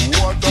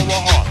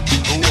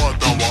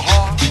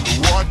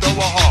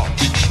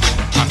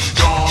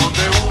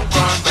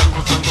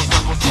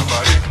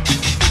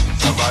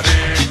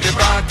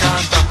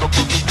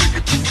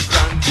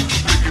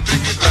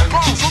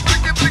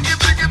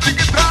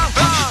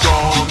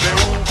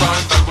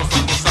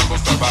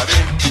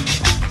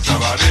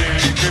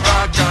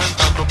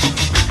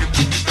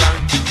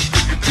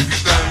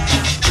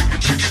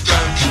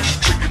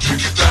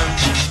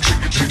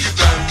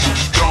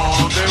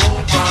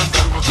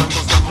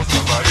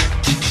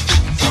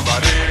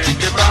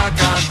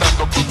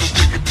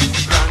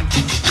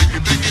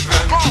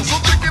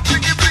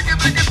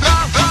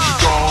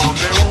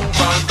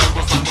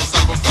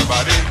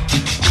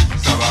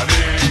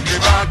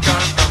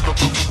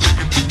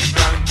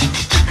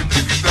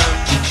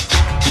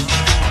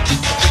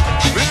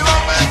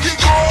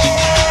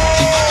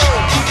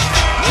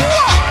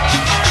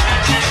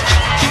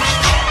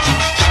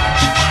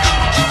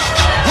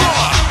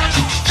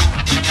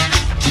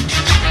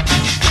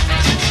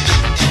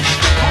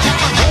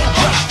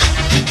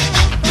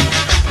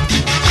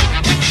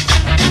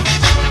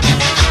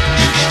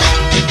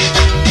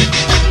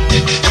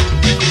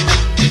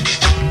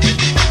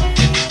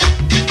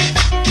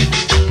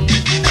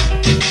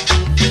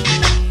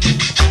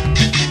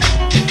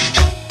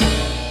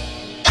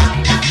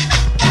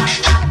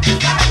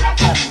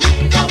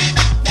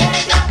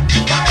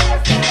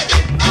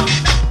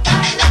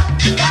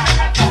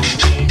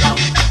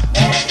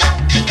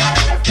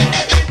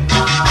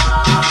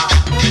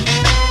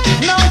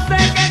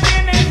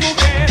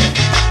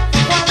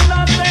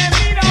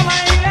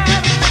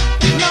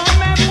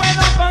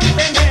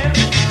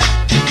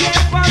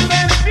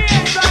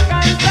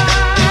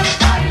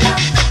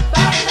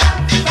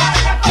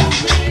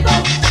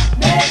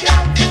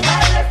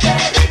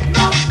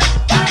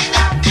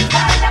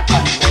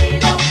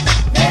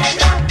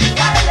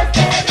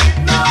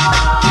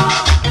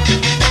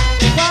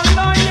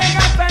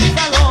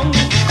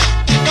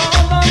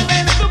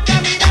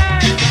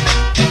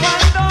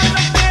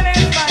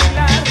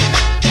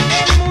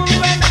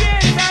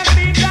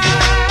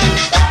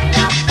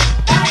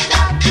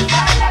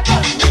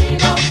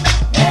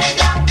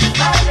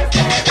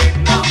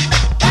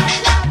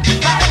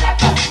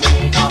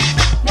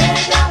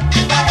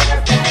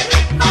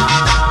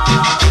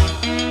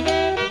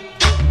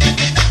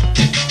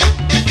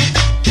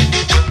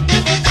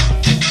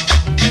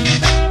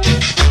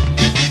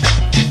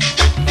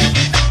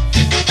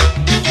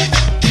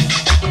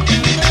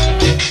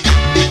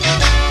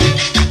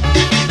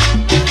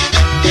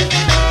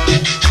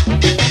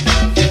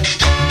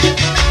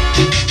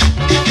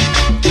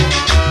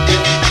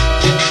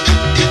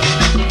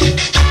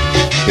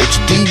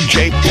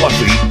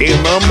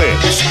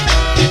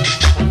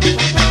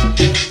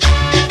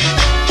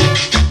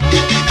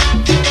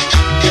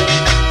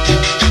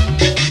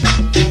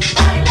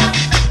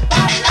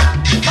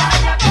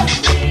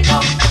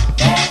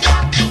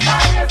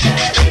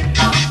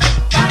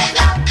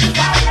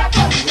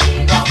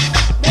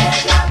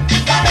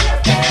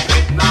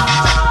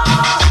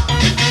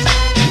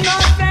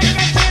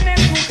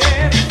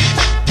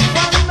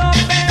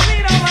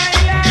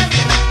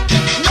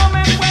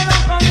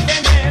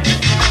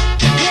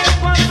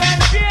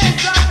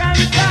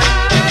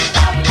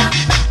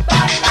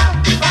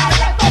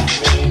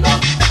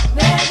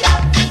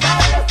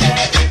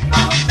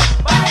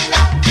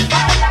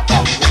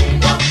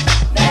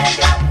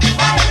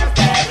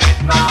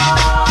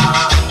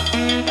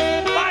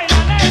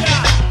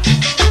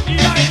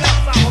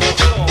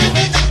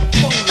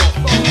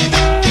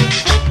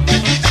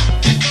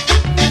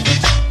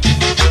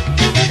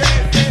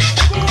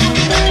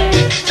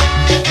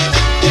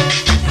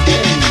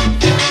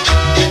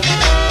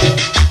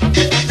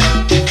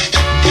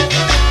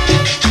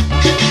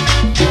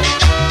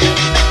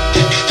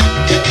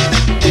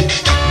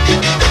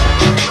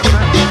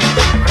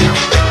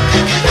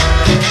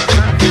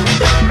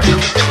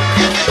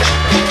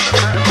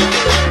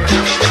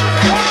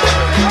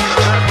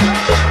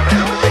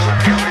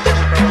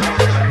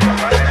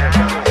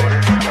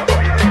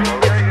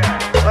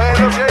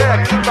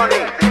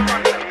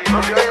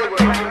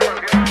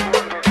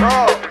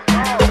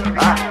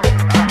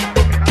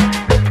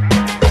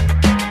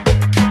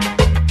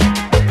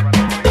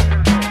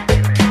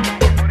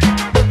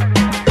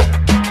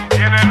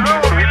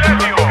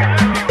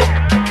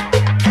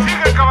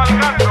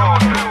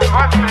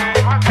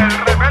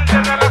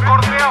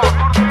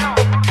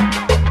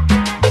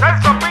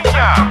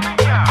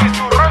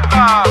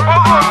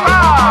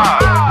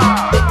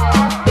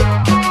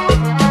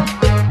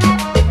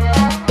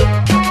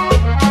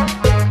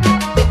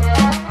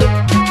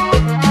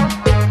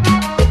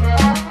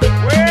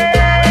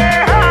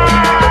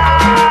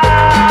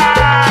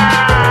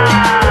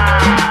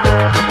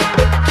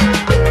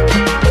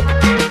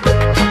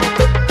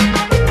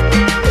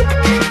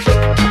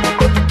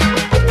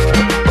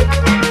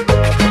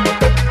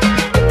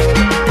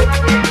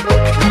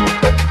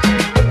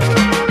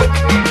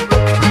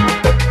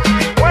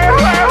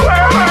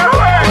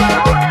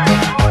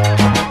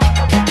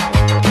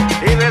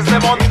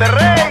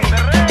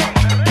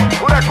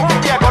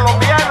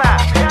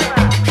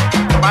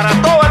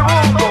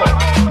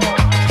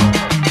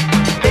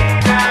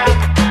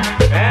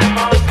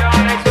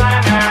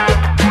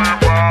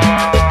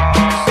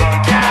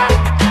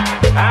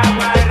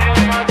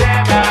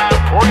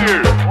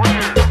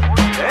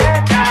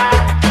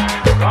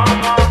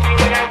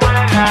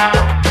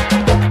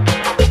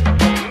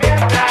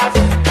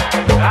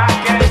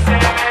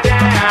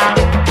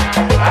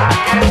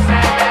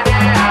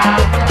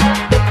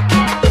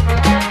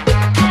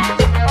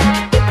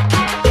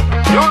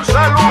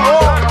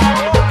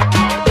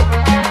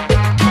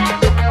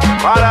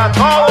 para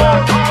todos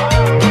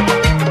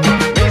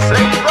mis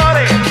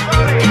seguidores.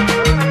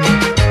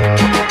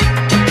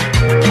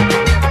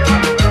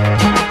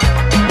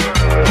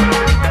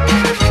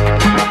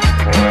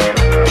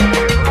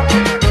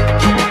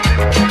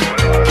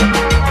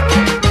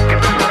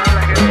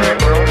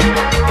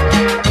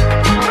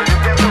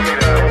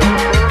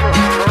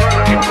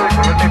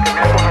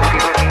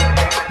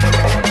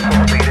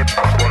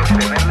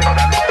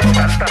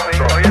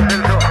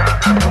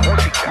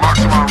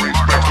 Maximum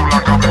respect to la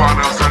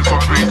campana, Celso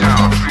Piña.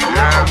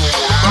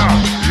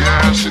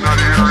 Yes, in that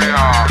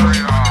area.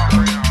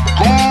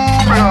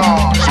 Cumbia,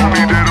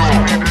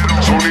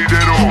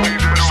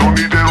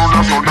 sonidero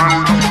nacional.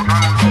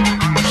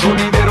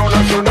 Sonidero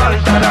nacional,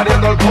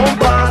 tarareando el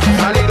compás,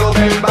 salido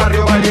del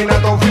barrio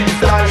vallenato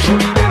freestyle.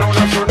 Sonidero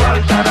nacional,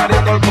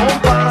 tarareando el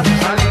compás,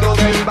 salido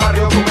del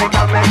barrio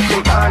Cumeca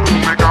Mexicano.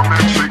 Cumeca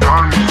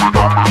Mexican,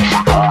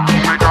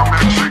 Cumeca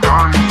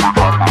Mexican.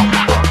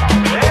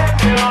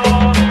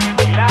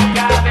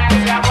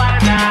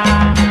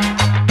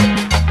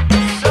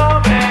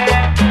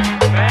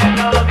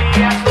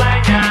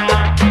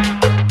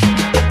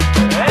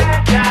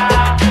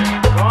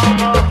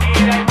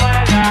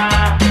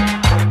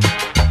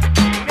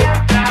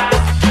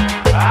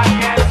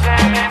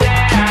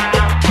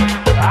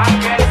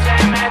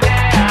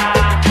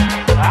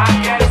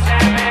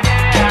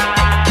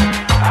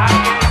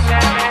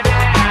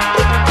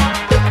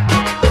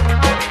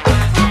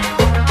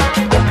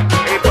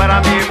 Y para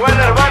mi buen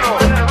hermano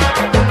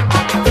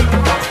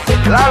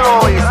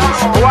Lalo y sus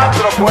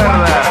 4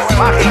 cuerdas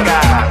mágicas.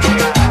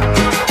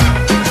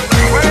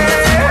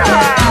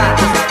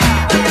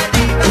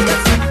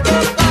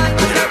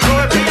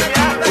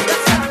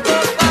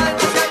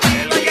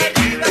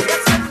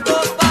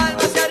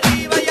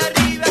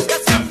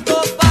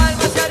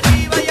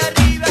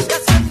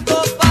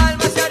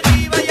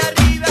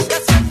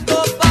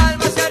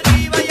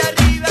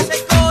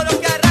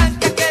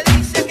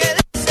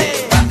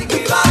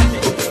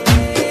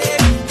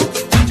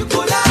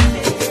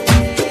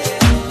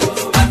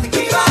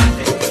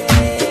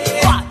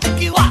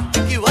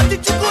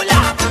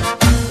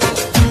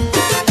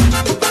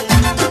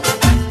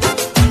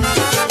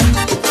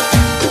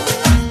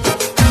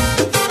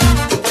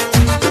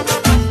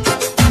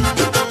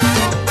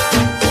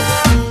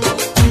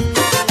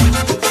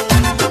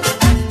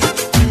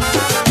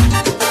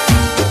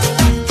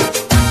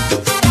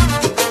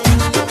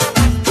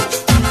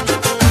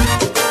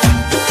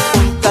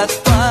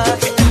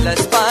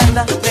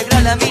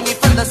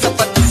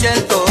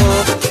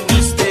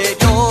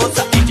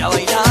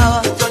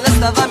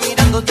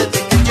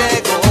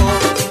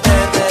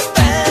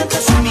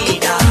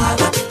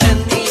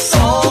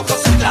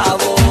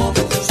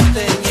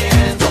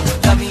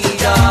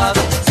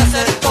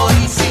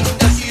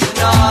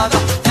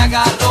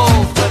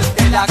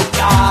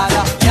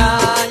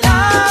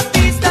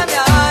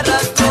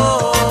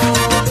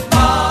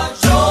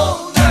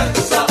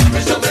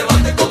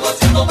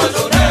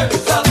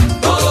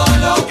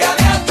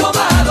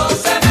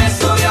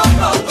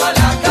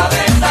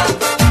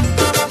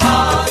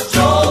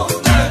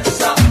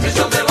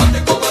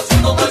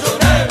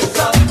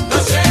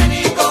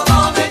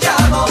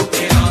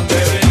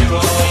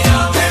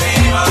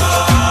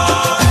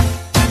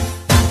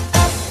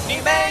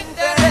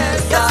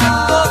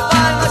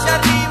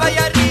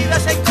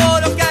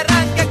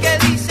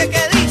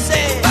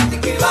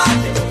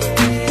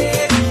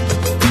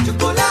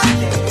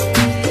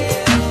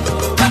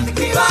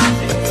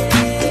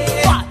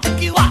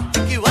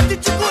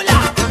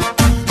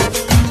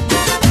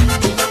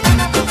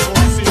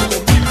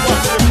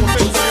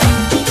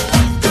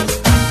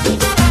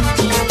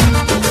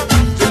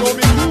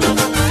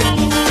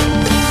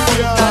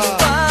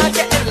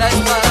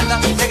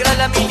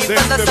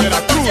 Desde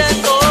Veracruz,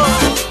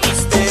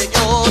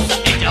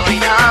 ella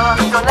bailaba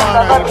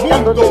para el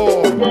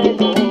mundo.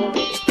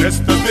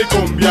 Esta es mi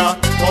cumbia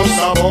con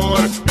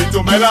sabor y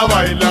tú me la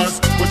bailas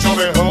mucho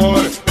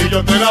mejor y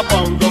yo te la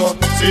pongo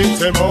sin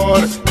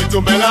temor y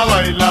tú me la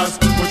bailas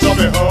mucho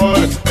mejor.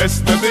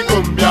 Esta es mi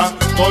cumbia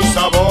con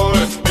sabor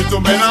y tú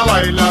me la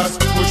bailas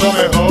mucho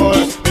mejor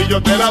y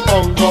yo te la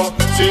pongo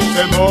sin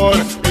temor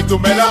y tú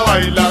me la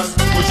bailas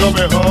mucho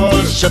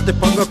mejor. Yo te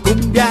pongo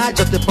cumbia,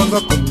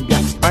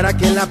 para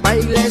que la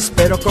bailes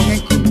pero con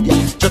enjundia.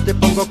 Yo te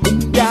pongo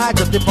cumbia,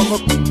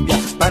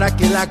 para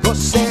que la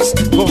goces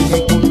con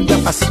enjundia.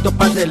 Pasito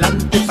para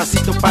adelante,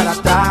 pasito para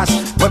atrás,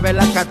 mueve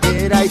la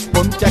cadera y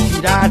ponte a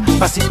girar.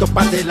 Pasito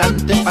para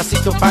adelante,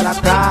 pasito para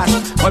atrás,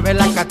 mueve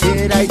la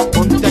cadera y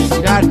ponte a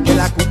girar. Que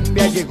la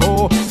cumbia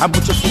llegó, a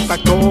muchos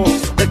impactó,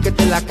 del que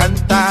te la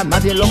canta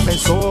nadie lo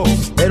pensó.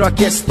 Pero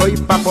aquí estoy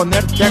pa'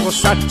 ponerte a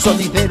gozar,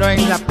 sonidero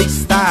en la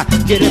pista,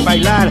 quiere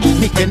bailar.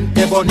 Mi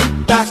gente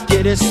bonita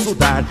quiere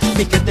sudar,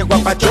 mi gente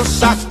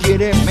guapachosa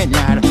quiere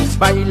menear.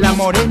 Baila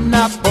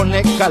morena,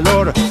 ponle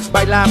calor,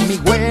 baila mi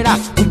güera,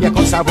 cumbia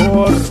con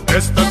sabor.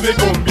 Esta es mi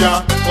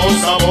cumbia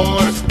con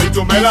sabor y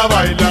tú me la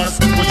bailas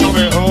mucho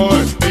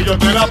mejor y yo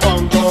te la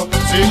pongo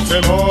sin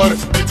temor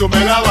y tú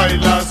me la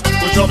bailas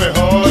mucho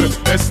mejor.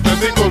 Esta es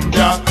mi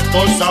cumbia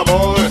con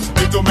sabor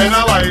y tú me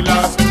la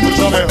bailas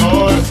mucho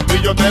mejor.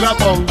 Y yo te la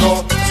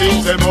pongo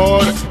sin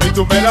temor y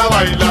tú me la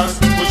bailas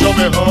mucho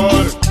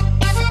mejor.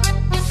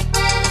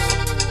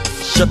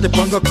 Yo te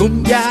pongo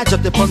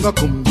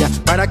cumbia,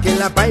 para que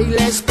la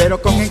bailes pero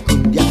con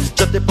enjundia.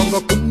 Yo te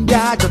pongo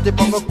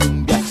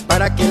cumbia,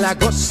 para que la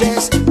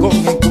goces con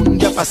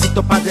enjundia.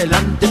 Pasito para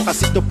adelante,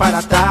 pasito para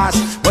atrás,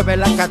 mueve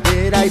la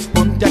cadera y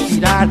ponte a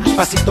girar.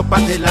 Pasito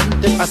para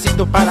adelante,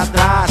 pasito para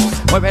atrás,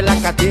 mueve la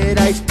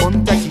cadera y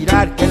ponte a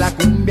girar. Que la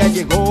cumbia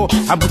llegó,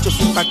 a muchos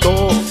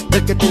impactó,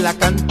 del que te la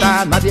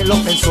canta nadie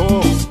lo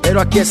pensó.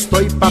 Pero aquí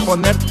estoy pa'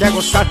 ponerte a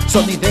gozar,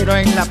 sonidero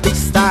en la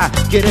pista,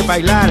 quiere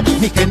bailar,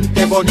 mi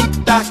gente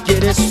bonita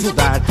quiere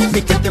sudar,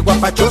 mi gente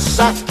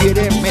guapachosa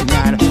quiere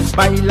menear.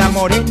 Baila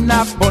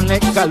morena, ponle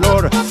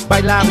calor,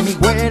 baila mi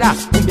güera,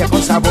 cumbia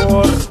con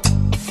sabor.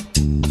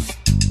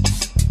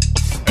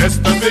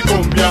 Esta es mi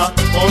cumbia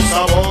con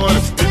sabor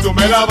y tú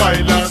me la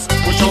bailas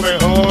mucho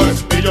mejor.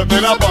 Y yo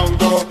te la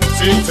pongo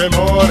sin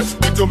temor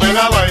y tú me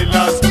la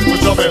bailas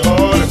mucho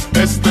mejor.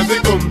 Esta es mi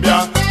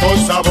cumbia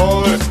con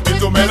sabor y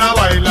tú me la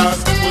bailas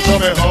mucho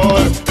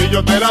mejor. Y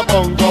yo te la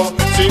pongo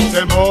sin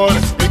temor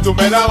y tú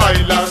me la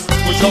bailas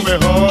mucho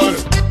mejor.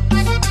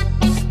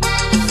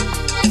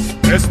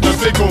 Esta es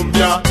mi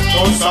cumbia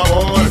con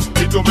sabor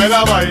y tú me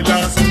la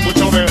bailas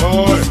mucho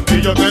mejor.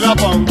 Y yo te la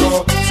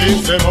pongo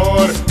sin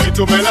temor y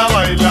tú me la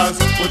bailas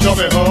mucho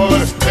mejor.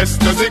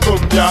 Esta es mi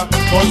cumbia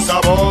con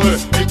sabor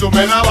y tú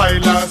me la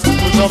bailas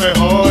mucho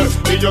mejor.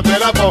 Y yo te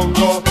la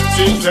pongo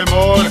sin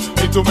temor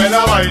y tú me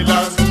la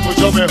bailas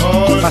mucho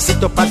mejor.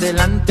 Pasito para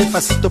adelante,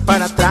 pasito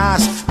para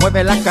atrás,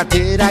 mueve la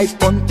cadera y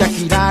ponte a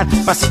girar.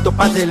 Pasito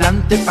para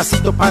adelante,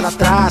 pasito para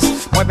atrás,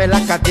 mueve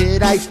la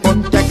cadera y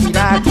ponte a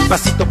girar.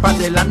 Pasito para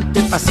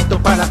adelante, pasito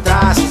para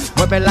atrás,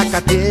 mueve la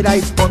cadera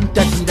y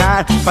ponte a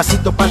girar.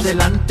 Pasito para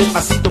adelante,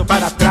 pasito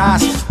para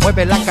atrás,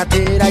 mueve la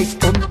cadera y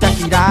ponte a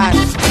girar.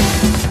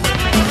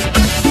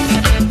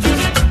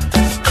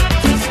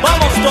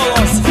 Vamos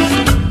todos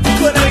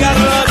con el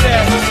garrote.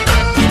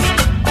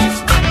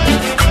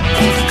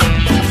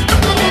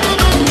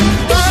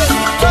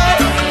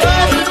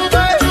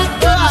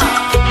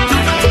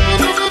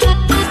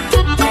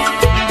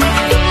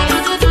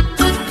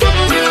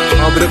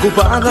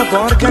 Preocupada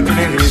porque a mi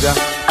negrita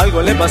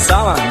algo le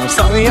pasaba, no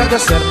sabía qué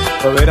hacer.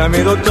 Fue a ver a mi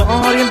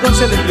doctor y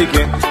entonces le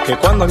expliqué que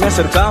cuando me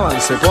acercaban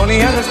se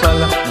ponía de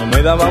espalda, no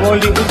me daba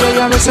bolito y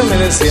a veces me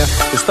decía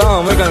que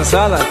estaba muy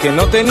cansada, que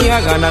no tenía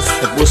ganas.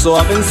 Se puso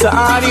a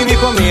pensar y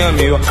dijo a mi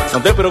amigo: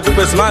 no te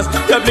preocupes más,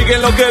 te apliqué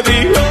lo que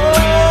dijo.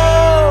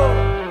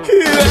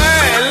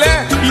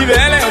 Y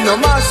dele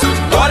nomás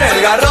con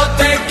el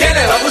garrote que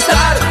le va a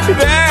gustar.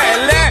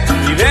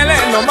 Y dele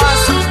nomás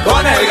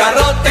con el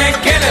garrote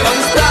que le va a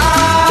gustar.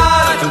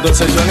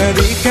 Entonces yo le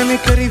dije: mi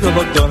querido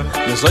doctor,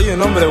 yo soy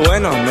un hombre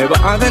bueno, me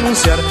va a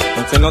denunciar.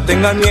 Usted no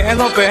tenga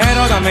miedo,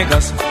 pero hágame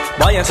caso,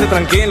 váyase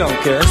tranquilo,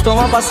 que esto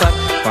va a pasar.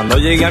 Cuando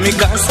llegué a mi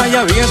casa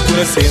ya había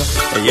oscurecido,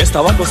 ella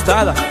estaba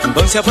acostada,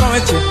 entonces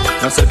aproveché,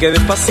 me acerqué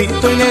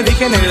despacito y le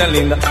dije: negra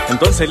linda.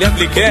 Entonces le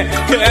apliqué,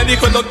 ¿qué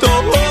dijo el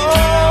doctor?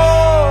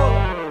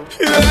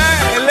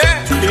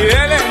 Y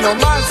dele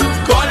nomás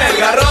con el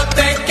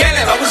garrote que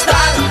le va a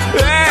gustar.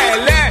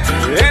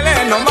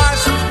 Dele nomás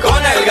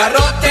con el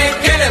garrote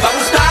que le va a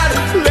gustar.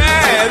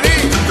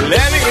 Le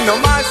di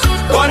nomás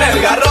con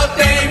el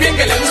garrote y bien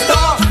que le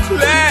gustó.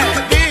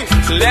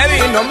 Le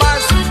di nomás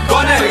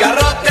con el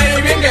garrote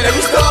y bien que le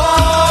gustó.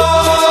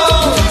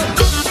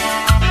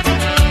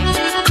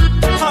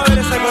 A ver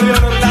ese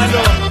acordeón,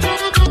 Orlando.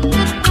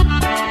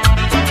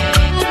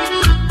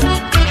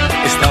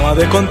 Estaba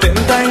de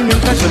contenta y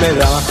mientras yo le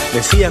daba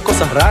decía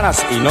cosas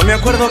raras y no me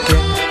acuerdo qué.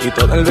 Y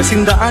todo el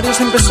vecindario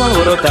se empezó a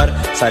alborotar.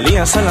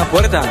 Salías a la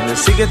puerta,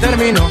 decí que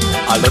terminó.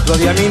 Al otro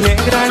día mi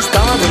negra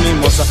estaba de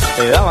mimosa,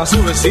 le daba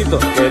su besito,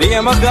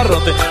 quería más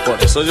garrote.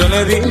 Por eso yo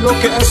le digo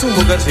que es su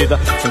mujercita,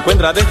 se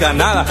encuentra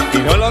desganada y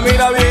no lo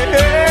mira bien.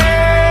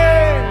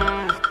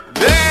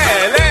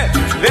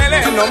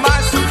 Dele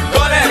nomás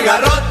con el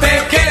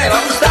garrote que le va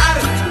a gustar.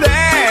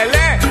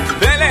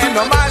 Dele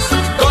nomás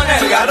con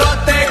el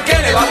garrote que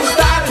le va a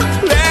gustar.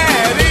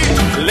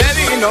 Le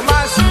di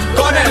nomás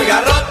con el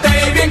garrote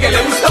y bien que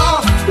le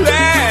gustó.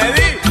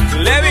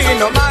 Le di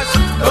nomás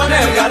con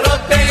el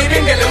garrote y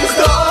bien que le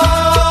gustó.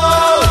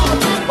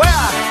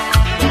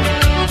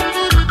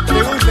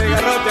 ¿Te gusta el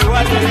garrote,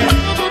 Walter?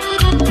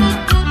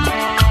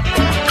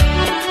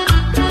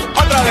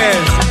 Otra vez.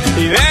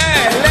 Y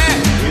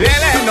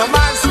dele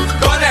nomás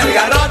con el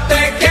garrote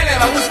que le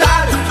va a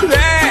gustar.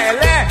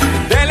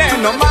 Dele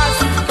nomás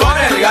con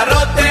el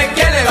garrote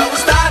que le va a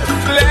gustar.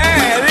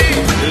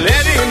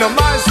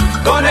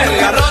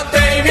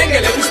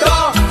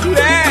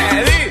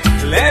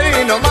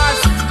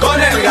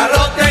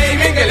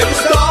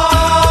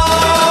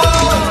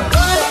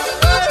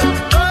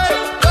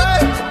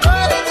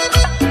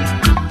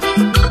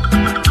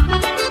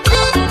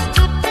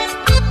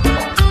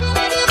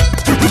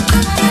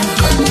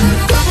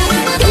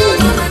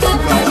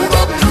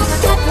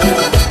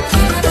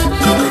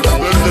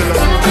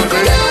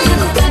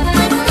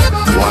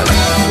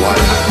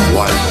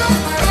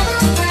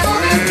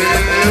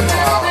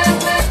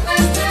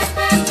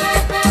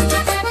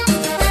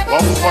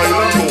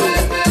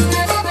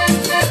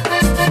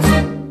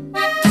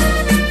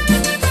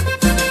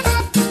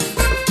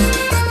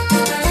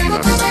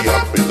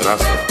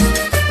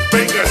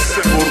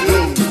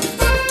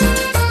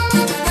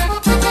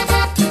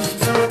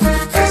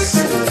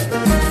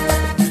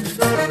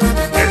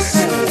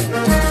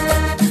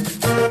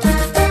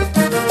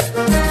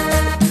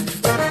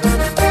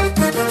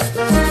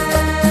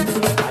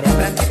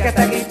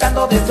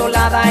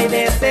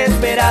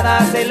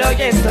 le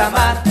oye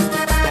exclamar.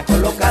 Me han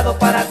colocado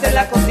para ser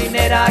la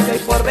cocinera y hoy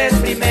por vez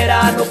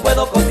primera no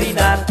puedo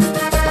cocinar.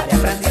 María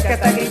Francisca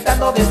está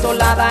gritando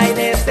desolada y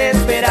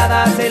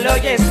desesperada, se le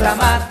oye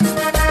exclamar. Me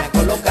han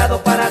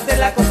colocado para ser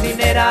la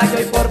cocinera y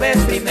hoy por vez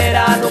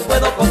primera no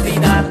puedo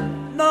cocinar.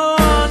 No,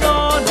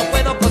 no, no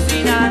puedo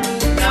cocinar.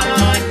 No,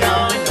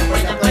 no, no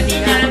puedo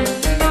cocinar.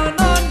 No,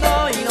 no,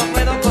 no, y no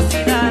puedo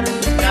cocinar.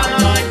 No,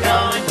 no,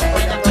 no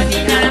puedo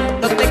cocinar.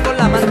 No tengo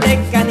la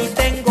manteca ni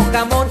tengo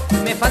jamón,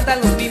 me faltan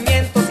los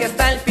pimientos y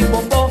hasta el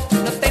pimbombó.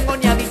 No tengo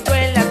ni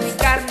habichuelas, ni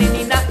carne,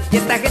 ni nada. Y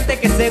esta gente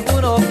que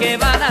seguro que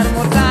van a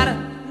almorzar.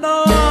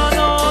 No,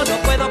 no, no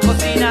puedo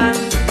cocinar.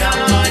 No,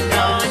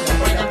 no, no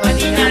puedo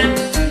cocinar.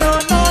 No,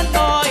 no,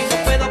 no, y no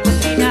puedo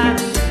cocinar.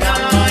 No,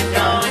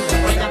 no, no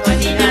puedo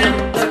cocinar.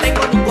 No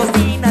tengo ni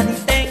cocina, ni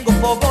tengo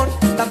fogón.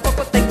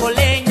 Tampoco tengo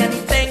leña, ni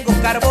tengo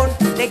carbón.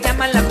 Le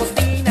llaman la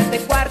cocina este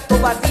cuarto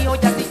vacío.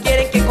 Ya si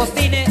quieren que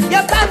cocine,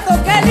 ¡Dios santo,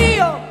 qué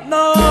lío!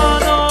 No,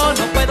 no,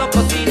 no puedo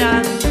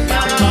cocinar.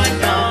 No,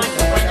 no, no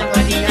puedo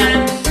cocinar.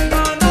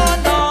 No, no,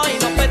 no, y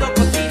no puedo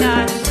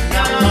cocinar.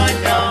 No,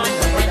 no,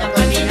 no puedo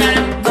cocinar.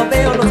 No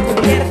veo los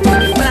cubiertos,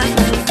 ni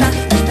platos, ni nada.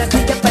 La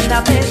silla para la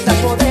mesa,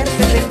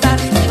 poderse sentar.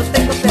 No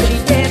tengo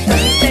servilletas,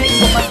 ni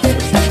tengo pastel.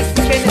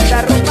 Que en esta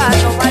ropa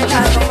no baila,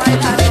 no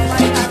baila, no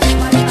baila, no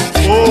baila.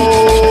 ¡Oh,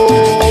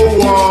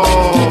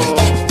 wow!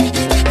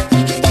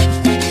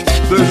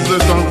 Desde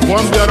San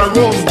Juan de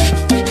Aragón,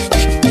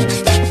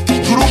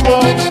 Grupo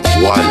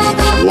Wal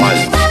y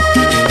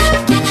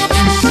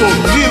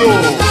Sonido.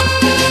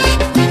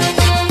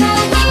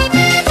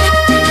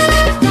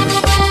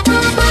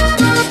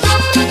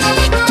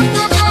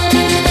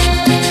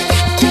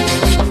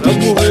 Las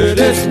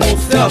mujeres no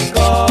se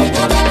acaban,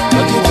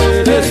 las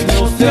mujeres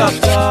no se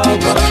acaban,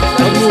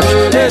 las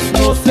mujeres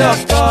no se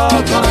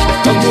acaban,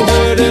 las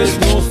mujeres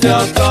no se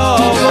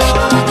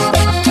acaban.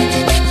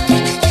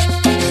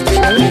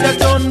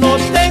 Muchacho, no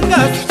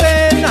tengas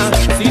pena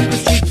si tu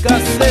chica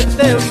se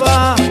te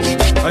va.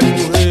 Hay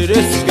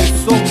mujeres que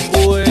son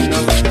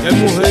buenas y hay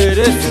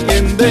mujeres que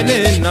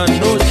envenenan,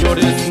 no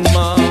llores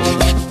más.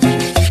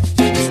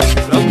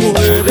 Las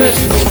mujeres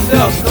no se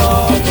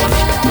acaban,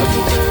 las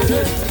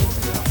mujeres.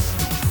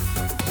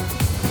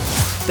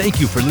 Thank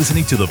you for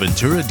listening to the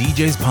Ventura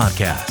DJs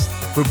podcast.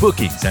 For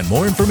bookings and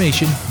more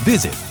information,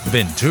 visit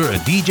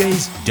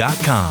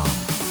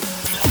VenturaDJs.com.